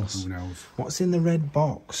somewhere else. Who knows? What's in the red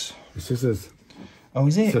box? The scissors. Oh,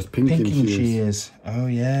 is it? It says pinking shears. Oh,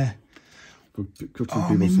 yeah. Oh,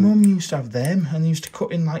 my mum used to have them and they used to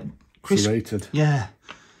cut in like serrated. Yeah.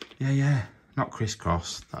 Yeah. Not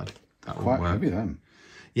crisscross. That Quite won't work. heavy then.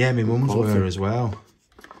 Yeah, my mum's were as well.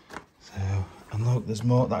 So, and look, there's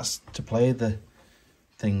more. That's to play the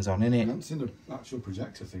things on, innit? I haven't seen the actual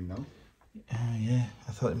projector thing though. Yeah,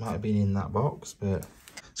 I thought it might have been in that box, but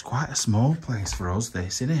it's quite a small place for us,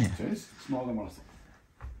 this, isn't it? It is. Smaller than what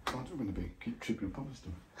I thought it was going to be. Keep tripping up over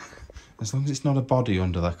stuff. As long as it's not a body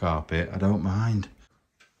under the carpet, I don't mind.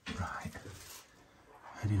 Right.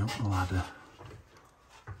 Heading up the ladder.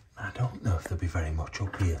 I don't know if there'll be very much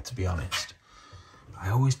up here, to be honest. I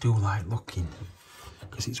always do like looking,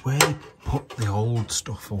 because it's where they put the old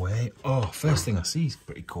stuff away. Oh, first thing I see is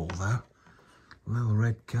pretty cool, though. A little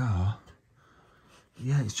red car.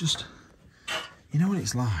 Yeah, it's just, you know what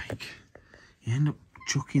it's like? You end up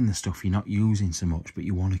chucking the stuff you're not using so much, but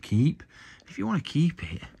you want to keep. If you want to keep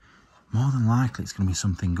it, more than likely it's going to be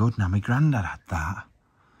something good. Now, my granddad had that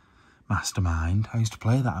Mastermind. I used to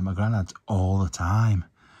play that at my granddad's all the time.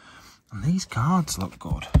 And these cards look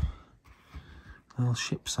good. Little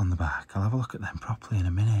ships on the back. I'll have a look at them properly in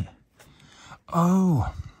a minute.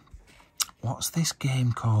 Oh, what's this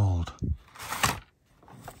game called?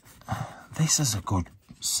 This is a good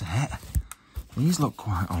set. These look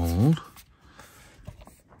quite old.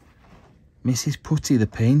 Mrs. Putty, the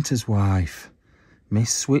painter's wife.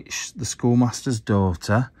 Miss Switch, the schoolmaster's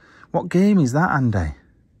daughter. What game is that, Andy?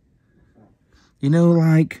 You know,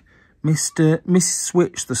 like Mrs.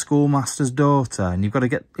 Switch, the schoolmaster's daughter, and you've got to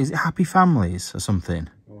get, is it Happy Families or something?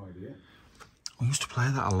 No idea. We used to play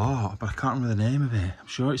that a lot, but I can't remember the name of it. I'm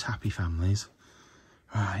sure it's Happy Families.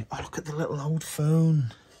 Right, oh, look at the little old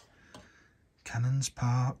phone. Cannons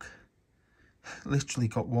Park. Literally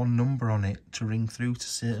got one number on it to ring through to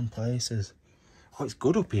certain places. Oh, it's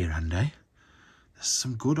good up here, Andy. There's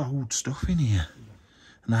some good old stuff in here.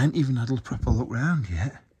 And I ain't even had a proper look round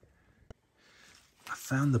yet. I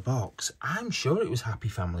found the box. I'm sure it was Happy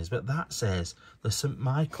Families, but that says the St.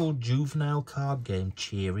 Michael Juvenile Card Game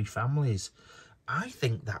Cheery Families. I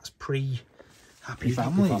think that's pre-Happy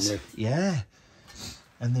Families. Yeah.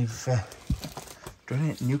 And they've done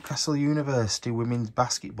it. Newcastle University Women's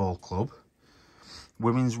Basketball Club.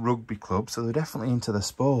 Women's Rugby Club. So they're definitely into the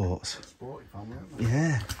sports. Sporty family, aren't they?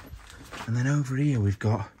 Yeah. And then over here we've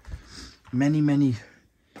got many,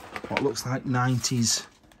 what looks like 90s,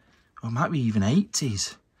 or it might be even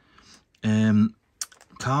 80s,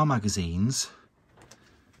 car magazines.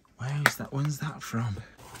 Where is that? When's that from?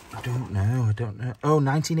 I don't know. Oh,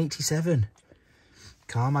 1987.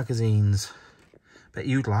 Car magazines. Bet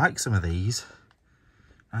you'd like some of these.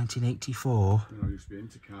 1984. I used to be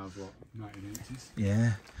into cars, what, 1980s?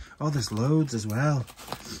 Yeah. Oh, there's loads as well.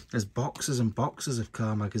 There's boxes and boxes of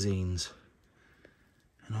car magazines.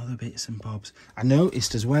 and other bits and bobs. I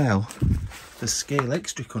noticed as well, there's scale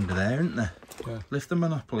extra under there, isn't there? Yeah. Lift the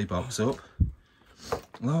Monopoly box up.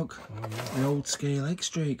 Look, the old scale egg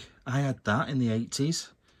streak. I had that in the 80s.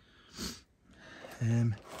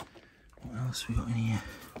 What else we got in here?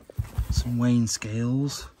 Some Wayne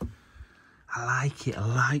scales. I like it. I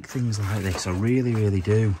like things like this. I really, really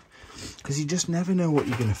do. Because you just never know what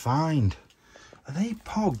you're going to find. Are they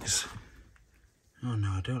Pogs? Oh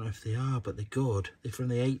no, I don't know if they are, but they're good. They're from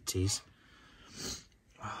the 80s.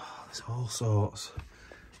 Oh, there's all sorts.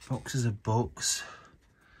 Boxes of books.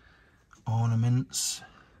 Ornaments.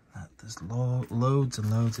 There's loads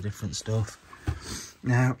and loads of different stuff.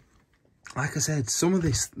 Now, like I said, some of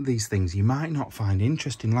these things you might not find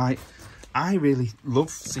interesting. Like, I really love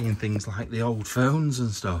seeing things like the old phones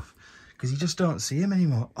and stuff, because you just don't see them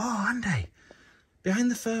anymore. Oh, Andy,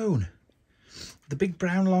 behind the phone, the big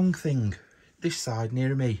brown long thing, this side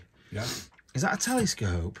near me. Yeah. Is that a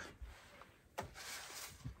telescope?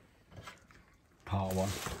 Part one.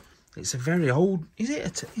 It's a very old. Is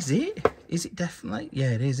it? Is it definitely?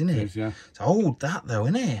 Yeah, it is, isn't it? It is, yeah. It's old, that though,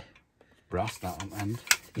 isn't it? Brass that on the end.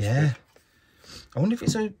 Yeah. I wonder if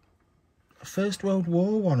it's a First World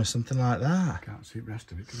War one or something like that. Can't see the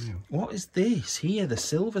rest of it, can you? What is this here? The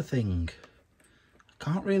silver thing. I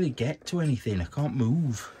can't really get to anything. I can't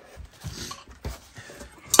move.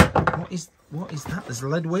 What is that? There's a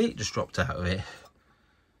lead weight just dropped out of it.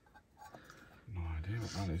 No idea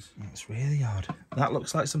what that is. That's really odd. That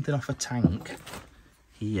looks like something off a tank.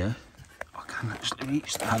 Here. I can actually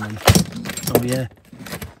reach the cannon. Oh yeah.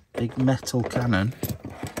 Big metal cannon.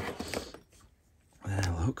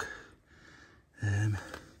 There, look.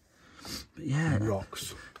 But yeah,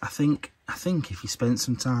 Rocks. I think if you spent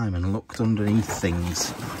some time and looked underneath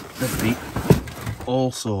things, there'd be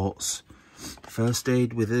all sorts. First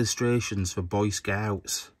aid with illustrations for Boy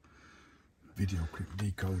Scouts. Video clip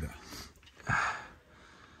decoder.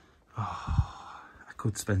 Oh, I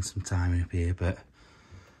could spend some time up here, but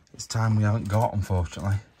it's time we haven't got,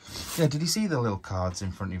 unfortunately. Yeah, did you see the little cards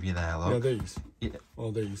in front of you there, look? Yeah, these. Yeah.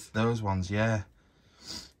 All these. Those ones, yeah.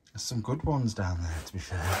 There's some good ones down there, to be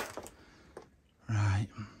fair. Right,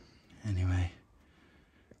 anyway,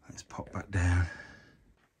 let's pop back down.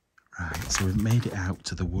 Right, so we've made it out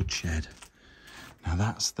to the woodshed. Now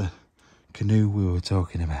that's the canoe we were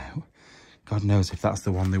talking about. God knows if that's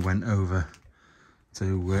the one they went over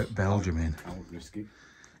to Belgium in. I won't risk it.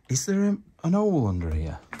 Is there an hole under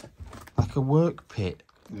here? Like a work pit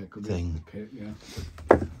thing? Be a pit,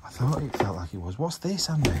 yeah. I thought it felt like it was. What's this,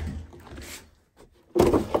 Andy?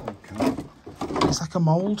 Okay. It's like a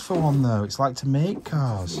mould for one though. It's like to make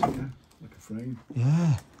cars. Yeah, like a frame.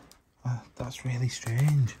 Yeah. That's really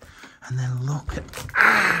strange. And then look at...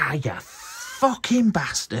 Ah, you fucking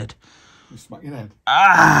bastard. You smack your head.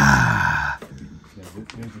 Ah! There's a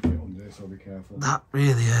bit under there, so be careful. That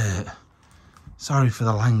really hurt. Sorry for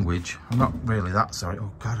the language. I'm not really that sorry.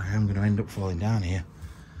 Oh God, I am going to end up falling down here.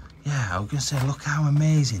 Yeah, I was going to say, look how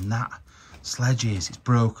amazing that sledge is. It's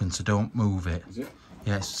broken, so don't move it. Is it?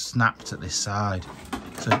 Yeah, it's snapped at this side.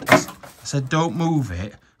 So I said, don't move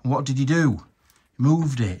it. And what did you do? You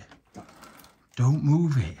moved it. Don't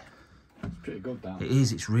move it. It's pretty good, that. It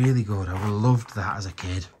is. It's really good. I loved that as a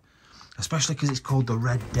kid. Especially because it's called the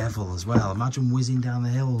Red Devil as well. Imagine whizzing down the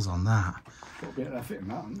hills on that. Got a bit of effort in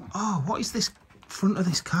that, hasn't there? Oh, what is this front of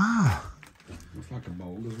this car? Looks like a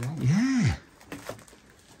mould as well. Yeah.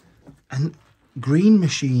 And green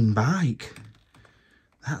machine bike.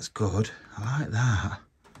 That's good. I like that.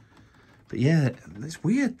 But yeah, it's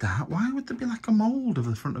weird that. Why would there be like a mould of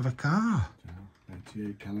the front of a car?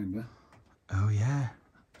 88 calendar. Oh yeah.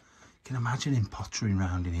 You can imagine him pottering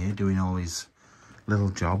around in here doing all his little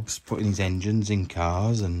jobs, putting his engines in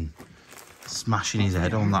cars and smashing his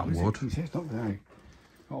head on that wood. It's not there.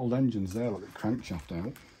 Old engines there, like the crankshaft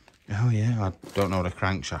out. Oh yeah, I don't know what a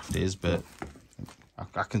crankshaft is, but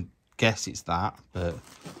I can guess it's that. But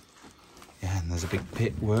yeah, and there's a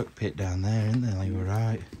big work pit down there, isn't there? Like you were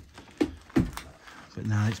right. But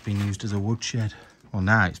now it's been used as a woodshed. Well,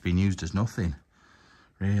 now it's been used as nothing,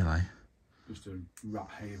 really. Just a rat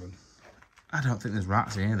haven. I don't think there's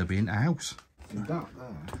rats here. They'll be in the house. See that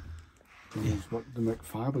there? Is what they make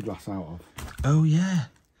fiberglass out of. Oh yeah.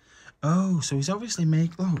 Oh, so he's obviously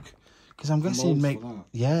look, because I'm guessing he'd make,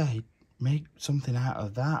 yeah, he'd make something out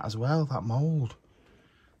of that as well, that mould.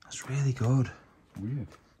 That's really good. Weird.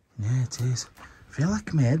 Yeah, it is. I feel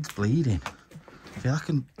like my head's bleeding. I feel like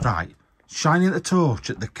right, shining the torch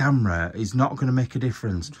at the camera is not going to make a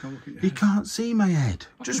difference. You can't see my head.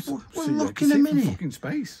 Just look in a minute. Fucking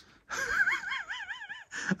space.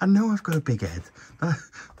 I know I've got a big head.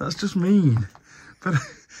 That's just mean. But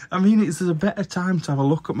I mean, it's a better time to have a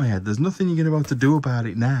look at my head. There's nothing you're going to be able to do about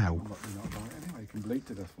it now. You're not right anyway. You can bleed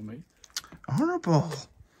to death for me. Horrible.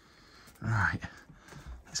 Right,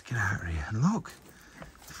 let's get out of here. And look,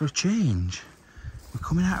 for a change, we're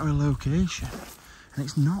coming out of a location and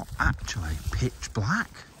it's not actually pitch black.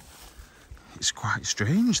 It's quite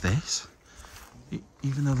strange, this.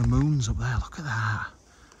 Even though the moon's up there, look at that.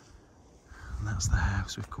 And that's the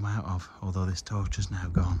house we've come out of, although this torch is now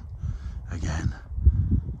gone again.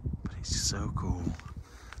 But it's so cool.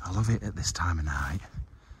 I love it at this time of night.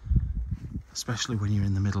 Especially when you're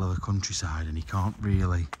in the middle of the countryside and you can't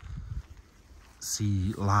really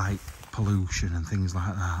see light pollution and things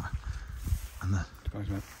like that. And the... Depends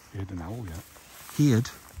on you heard an owl yet.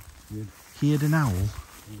 Heard an owl?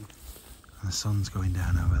 And the sun's going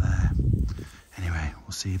down over there. Anyway,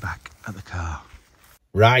 we'll see you back at the car.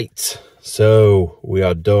 Right, so we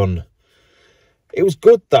are done. It was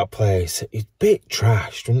good, that place. It's a bit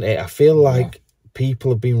trashed, wasn't it? I feel like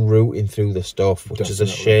people have been rooting through the stuff, which is a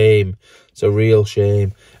shame. It's a real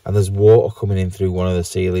shame. And there's water coming in through one of the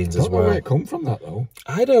ceilings as well. I don't know where it come from, that, though.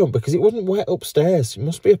 I don't, because it wasn't wet upstairs. It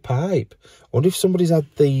must be a pipe. I wonder if somebody's had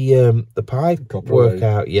the pipe work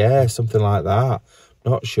out. Yeah, something like that.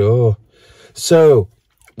 Not sure. So,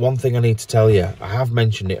 one thing I need to tell you, I have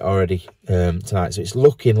mentioned it already tonight, so it's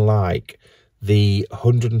looking like the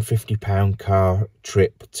 £150 car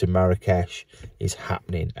trip to Marrakesh is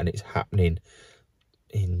happening, and it's happening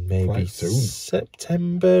in maybe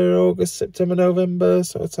September, November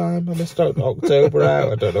sort of time. I missed October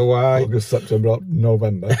out, I don't know why. August, September,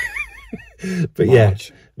 November. But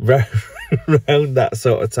March. Yeah, around that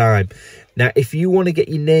sort of time. Now, if you want to get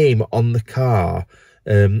your name on the car,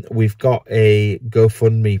 we've got a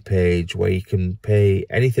GoFundMe page where you can pay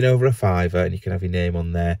anything over a £5 and you can have your name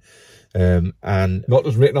on there. And not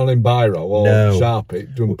just written on in biro or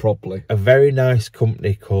Sharpie, done properly. A very nice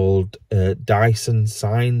company called Dyson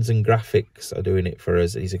Signs and Graphics are doing it for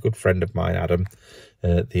us. He's a good friend of mine, Adam,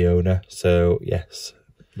 the owner. So yes,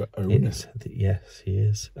 the owner. Yes, he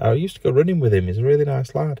is. I used to go running with him. He's a really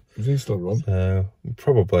nice lad. Does he still run? So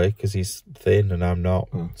probably because he's thin and I'm not.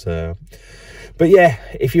 Oh. So, but yeah,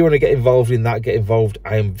 if you want to get involved in that, get involved.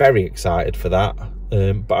 I am very excited for that.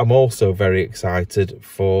 But I'm also very excited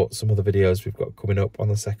for some of the videos we've got coming up on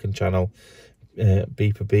the second channel,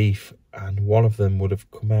 Beeper Beef, and one of them would have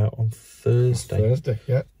come out on Thursday. Thursday,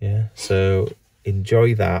 yeah. Yeah, so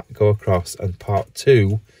enjoy that, go across, and part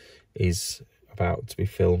 2 is about to be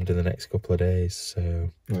filmed in the next couple of days.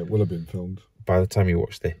 So it will have been filmed by the time you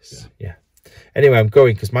watch this. Yeah. Anyway, I'm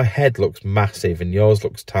going because my head looks massive and yours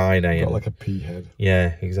looks tiny. Got like a pea head.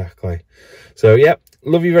 Yeah, exactly. So yeah,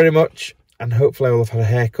 love you very much. And hopefully I will have had a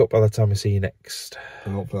haircut by the time I see you next.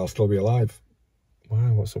 And hopefully I'll still be alive. Why?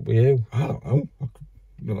 What's up with you? I don't know. I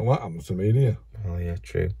don't know what happens to me, do you? Oh, yeah,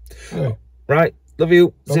 true. Anyway. Right. Love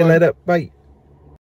you. See you later. Bye.